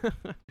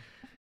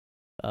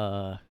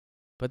 But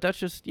that's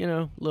just, you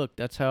know, look,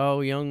 that's how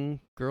young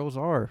girls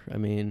are. I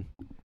mean,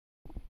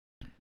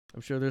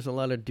 I'm sure there's a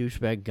lot of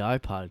douchebag guy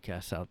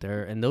podcasts out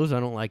there, and those I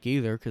don't like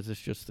either because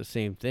it's just the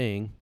same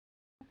thing.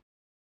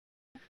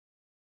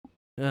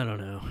 I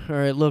don't know. All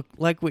right, look,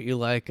 like what you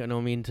like. I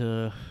don't mean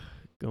to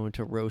go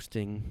into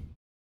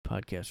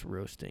podcast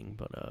roasting,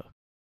 but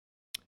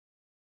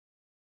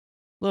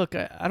look,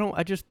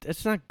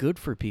 it's not good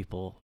for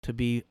people to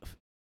be.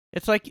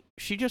 It's like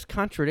she just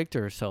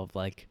contradicted herself.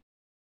 Like,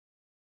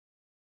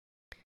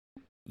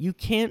 you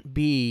can't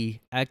be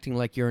acting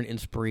like you're an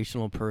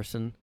inspirational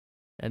person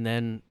and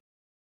then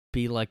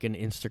be like an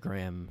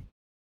Instagram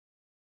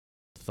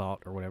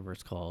thought or whatever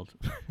it's called.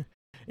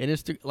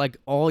 Like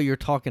all you're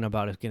talking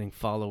about is getting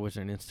followers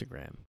on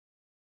Instagram.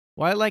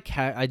 Well,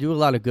 I do a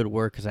lot of good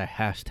work because I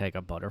hashtag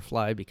a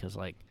butterfly because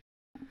like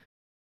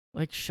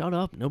shut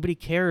up. Nobody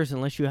cares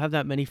unless you have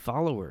that many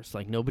followers.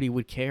 Like nobody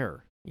would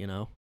care, you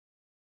know?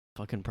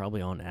 Fucking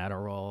probably on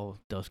Adderall,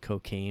 does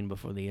cocaine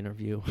before the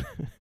interview.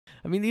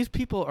 I mean, these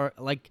people are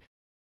like,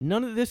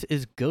 none of this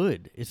is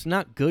good. It's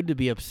not good to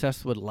be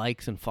obsessed with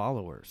likes and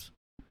followers.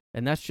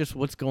 And that's just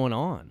what's going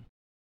on.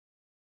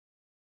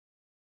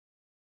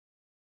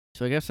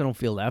 So I guess I don't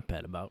feel that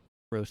bad about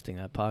roasting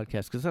that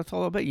podcast because that's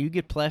all about. You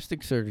get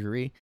plastic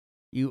surgery.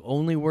 You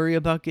only worry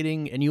about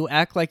getting, and you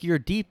act like you're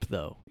deep,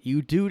 though.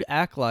 You do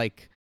act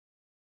like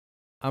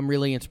I'm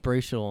really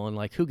inspirational and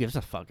like, who gives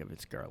a fuck if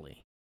it's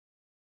girly?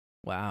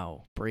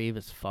 Wow, brave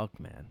as fuck,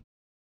 man.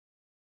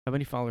 How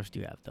many followers do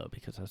you have, though?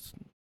 Because that's...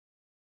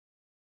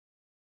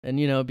 And,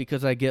 you know,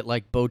 because I get,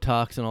 like,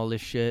 Botox and all this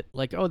shit.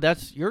 Like, oh,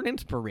 you're an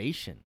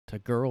inspiration to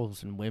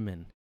girls and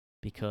women.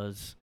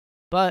 Because...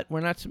 But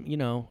we're not, you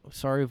know,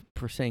 sorry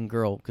for saying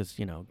girl, because,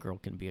 you know, girl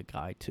can be a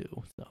guy,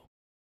 too, so...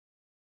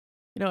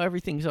 You know,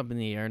 everything's up in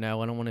the air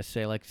now. I don't want to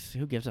say, like,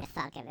 who gives a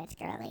fuck if it's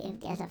girly? Who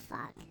gives a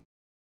fuck?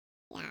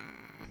 Yeah.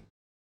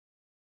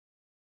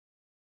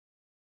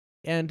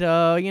 And,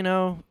 you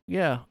know,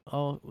 yeah.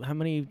 Oh, how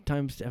many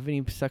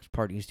sex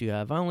parties do you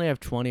have? I only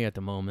have 20 at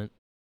the moment.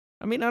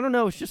 I mean, I don't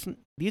know. It's just,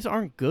 these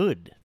aren't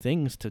good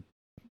things to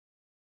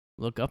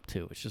look up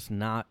to. It's just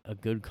not a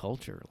good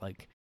culture.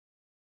 Like,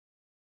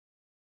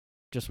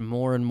 just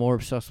more and more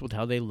obsessed with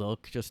how they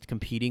look, just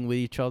competing with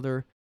each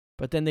other.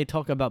 But then they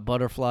talk about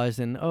butterflies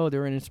and, oh,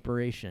 they're an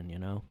inspiration, you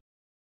know?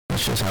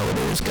 That's just how it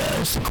is,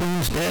 guys. The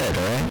queen's dead,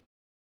 alright?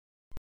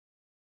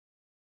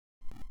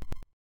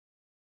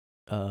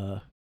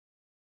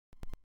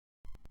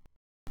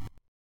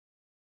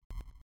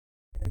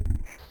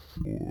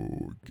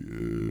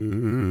 Forget.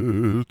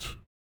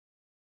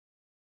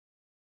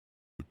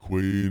 The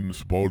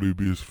queen's body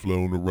is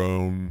flown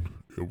around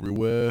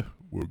everywhere.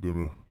 We're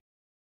gonna...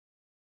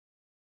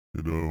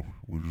 You know,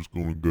 we're just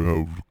gonna go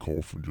have the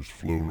coffin just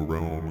floating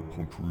around the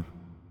country.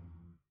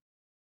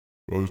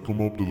 Guys, come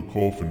up to the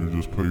coffin and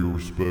just pay your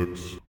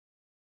respects.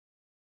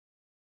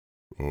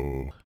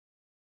 Yeah,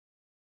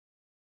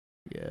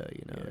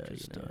 you know,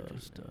 just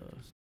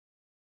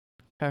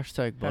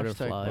hashtag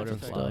butterflies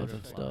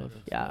and stuff.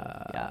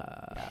 Yeah.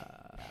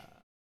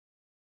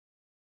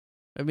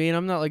 I mean,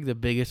 I'm not like the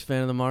biggest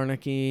fan of the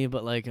monarchy,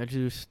 but like I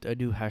do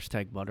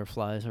hashtag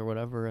butterflies or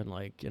whatever, and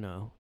like, you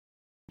know.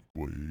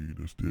 Queen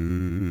is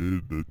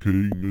dead, the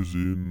king is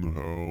in the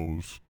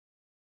house.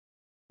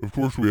 Of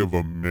course we have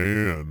a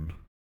man.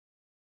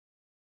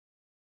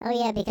 Oh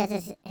yeah, because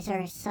it's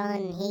her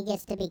son, he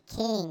gets to be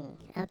king.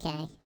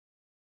 Okay.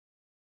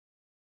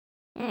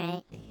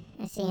 Alright,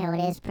 I see how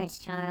it is, Prince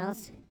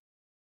Charles.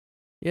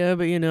 Yeah,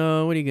 but you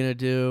know, what are you gonna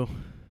do?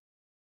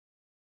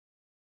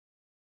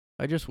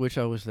 I just wish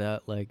I was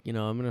that, like, you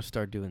know, I'm gonna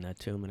start doing that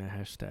too. I'm gonna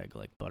hashtag,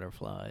 like,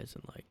 butterflies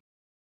and, like,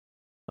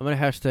 I'm gonna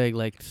hashtag,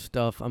 like,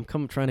 stuff. I'm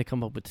trying to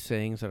come up with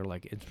sayings that are,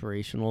 like,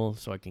 inspirational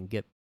so I can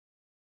get...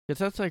 Because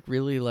that's, like,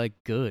 really, like,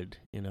 good,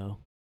 you know?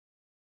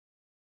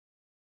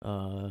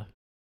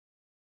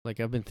 Like,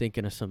 I've been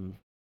thinking of some,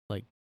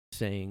 like,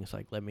 sayings,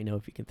 like, let me know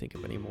if you can think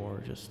of any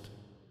more,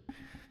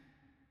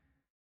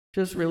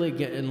 just really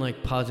getting,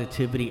 like,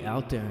 positivity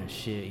out there and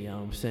shit, you know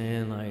what I'm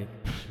saying? Like,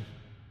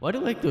 why do,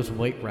 like, those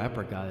white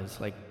rapper guys,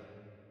 like,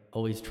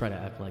 always try to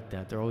act like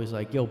that? They're always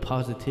like, yo,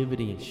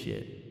 positivity and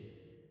shit.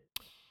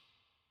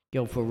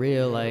 Yo, for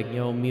real, like,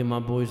 yo, me and my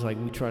boys, like,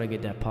 we try to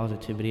get that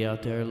positivity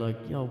out there. Like,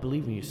 yo,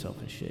 believe in yourself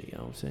and shit, you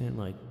know what I'm saying?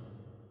 Like,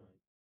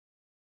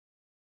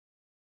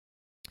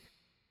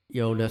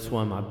 yo, that's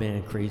why my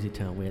band Crazy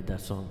Town, we had that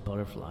song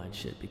Butterfly and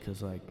shit,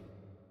 because, like,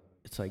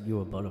 it's like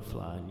you're a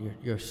butterfly and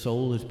your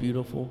soul is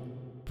beautiful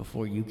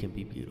before you can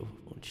be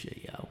beautiful and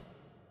shit, yo.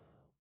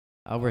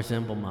 I'll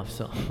resemble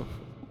myself.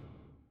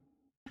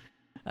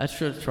 I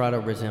should try to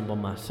resemble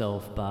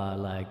myself by,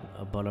 like,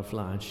 a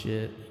butterfly and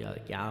shit. Yeah,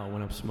 like, yeah,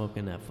 when I'm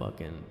smoking that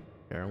fucking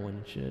heroin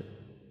and shit.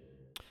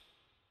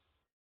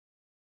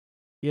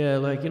 Yeah,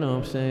 like, you know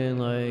what I'm saying?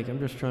 Like, I'm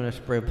just trying to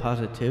spread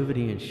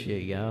positivity and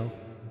shit, yo.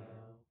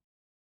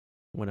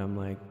 When I'm,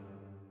 like...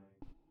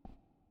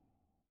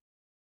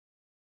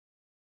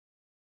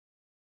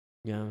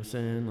 You know what I'm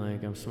saying?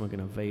 Like, I'm smoking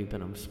a vape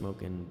and I'm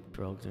smoking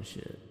drugs and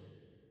shit.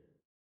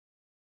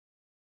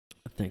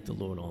 I thank the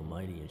Lord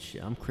Almighty and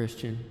shit. I'm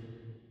Christian.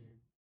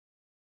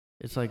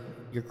 It's like,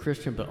 you're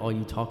Christian, but all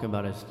you talk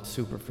about is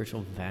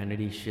superficial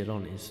vanity shit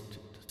on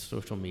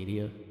social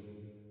media.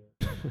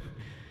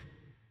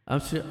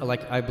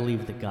 I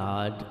believe that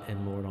God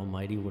and Lord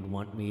Almighty would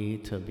want me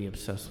to be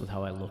obsessed with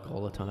how I look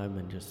all the time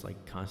and just,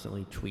 like,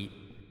 constantly tweet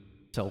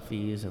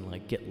selfies and,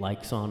 like, get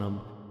likes on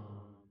them.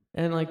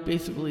 And, like,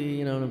 basically,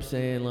 you know what I'm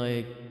saying?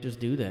 Like, just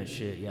do that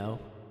shit, yo.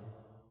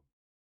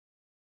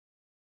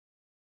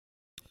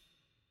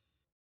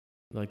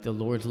 Like, the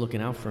Lord's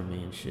looking out for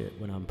me and shit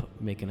when I'm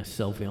making a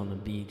selfie on the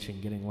beach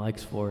and getting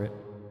likes for it.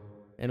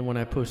 And when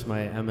I post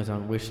my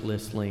Amazon wish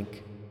list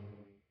link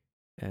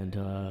and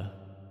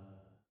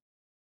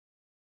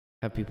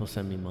have people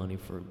send me money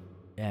for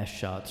ass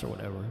shots or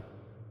whatever,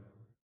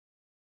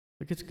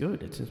 like, it's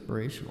good, it's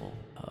inspirational.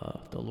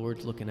 The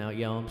Lord's looking out,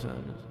 yo, I'm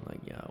saying, like,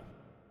 yo.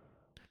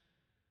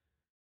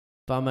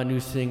 Found my new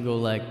single,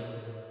 like,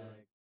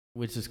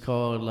 which is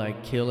called,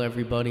 like, Kill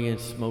Everybody and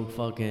Smoke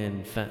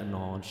fucking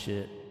fentanyl and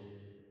shit.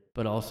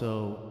 But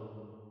also,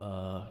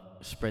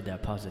 spread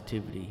that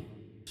positivity.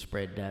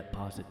 Spread that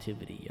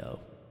positivity, yo.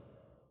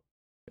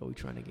 Yo, we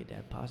trying to get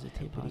that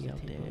positivity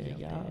out there,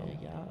 yo.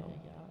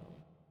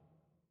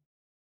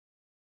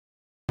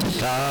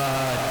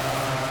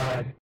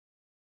 God.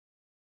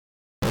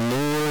 The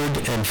Lord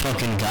and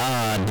fucking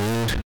God,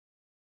 dude.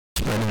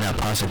 Spreading that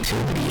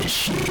positivity and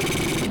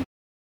shit.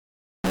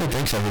 Hey,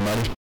 thanks,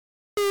 everybody.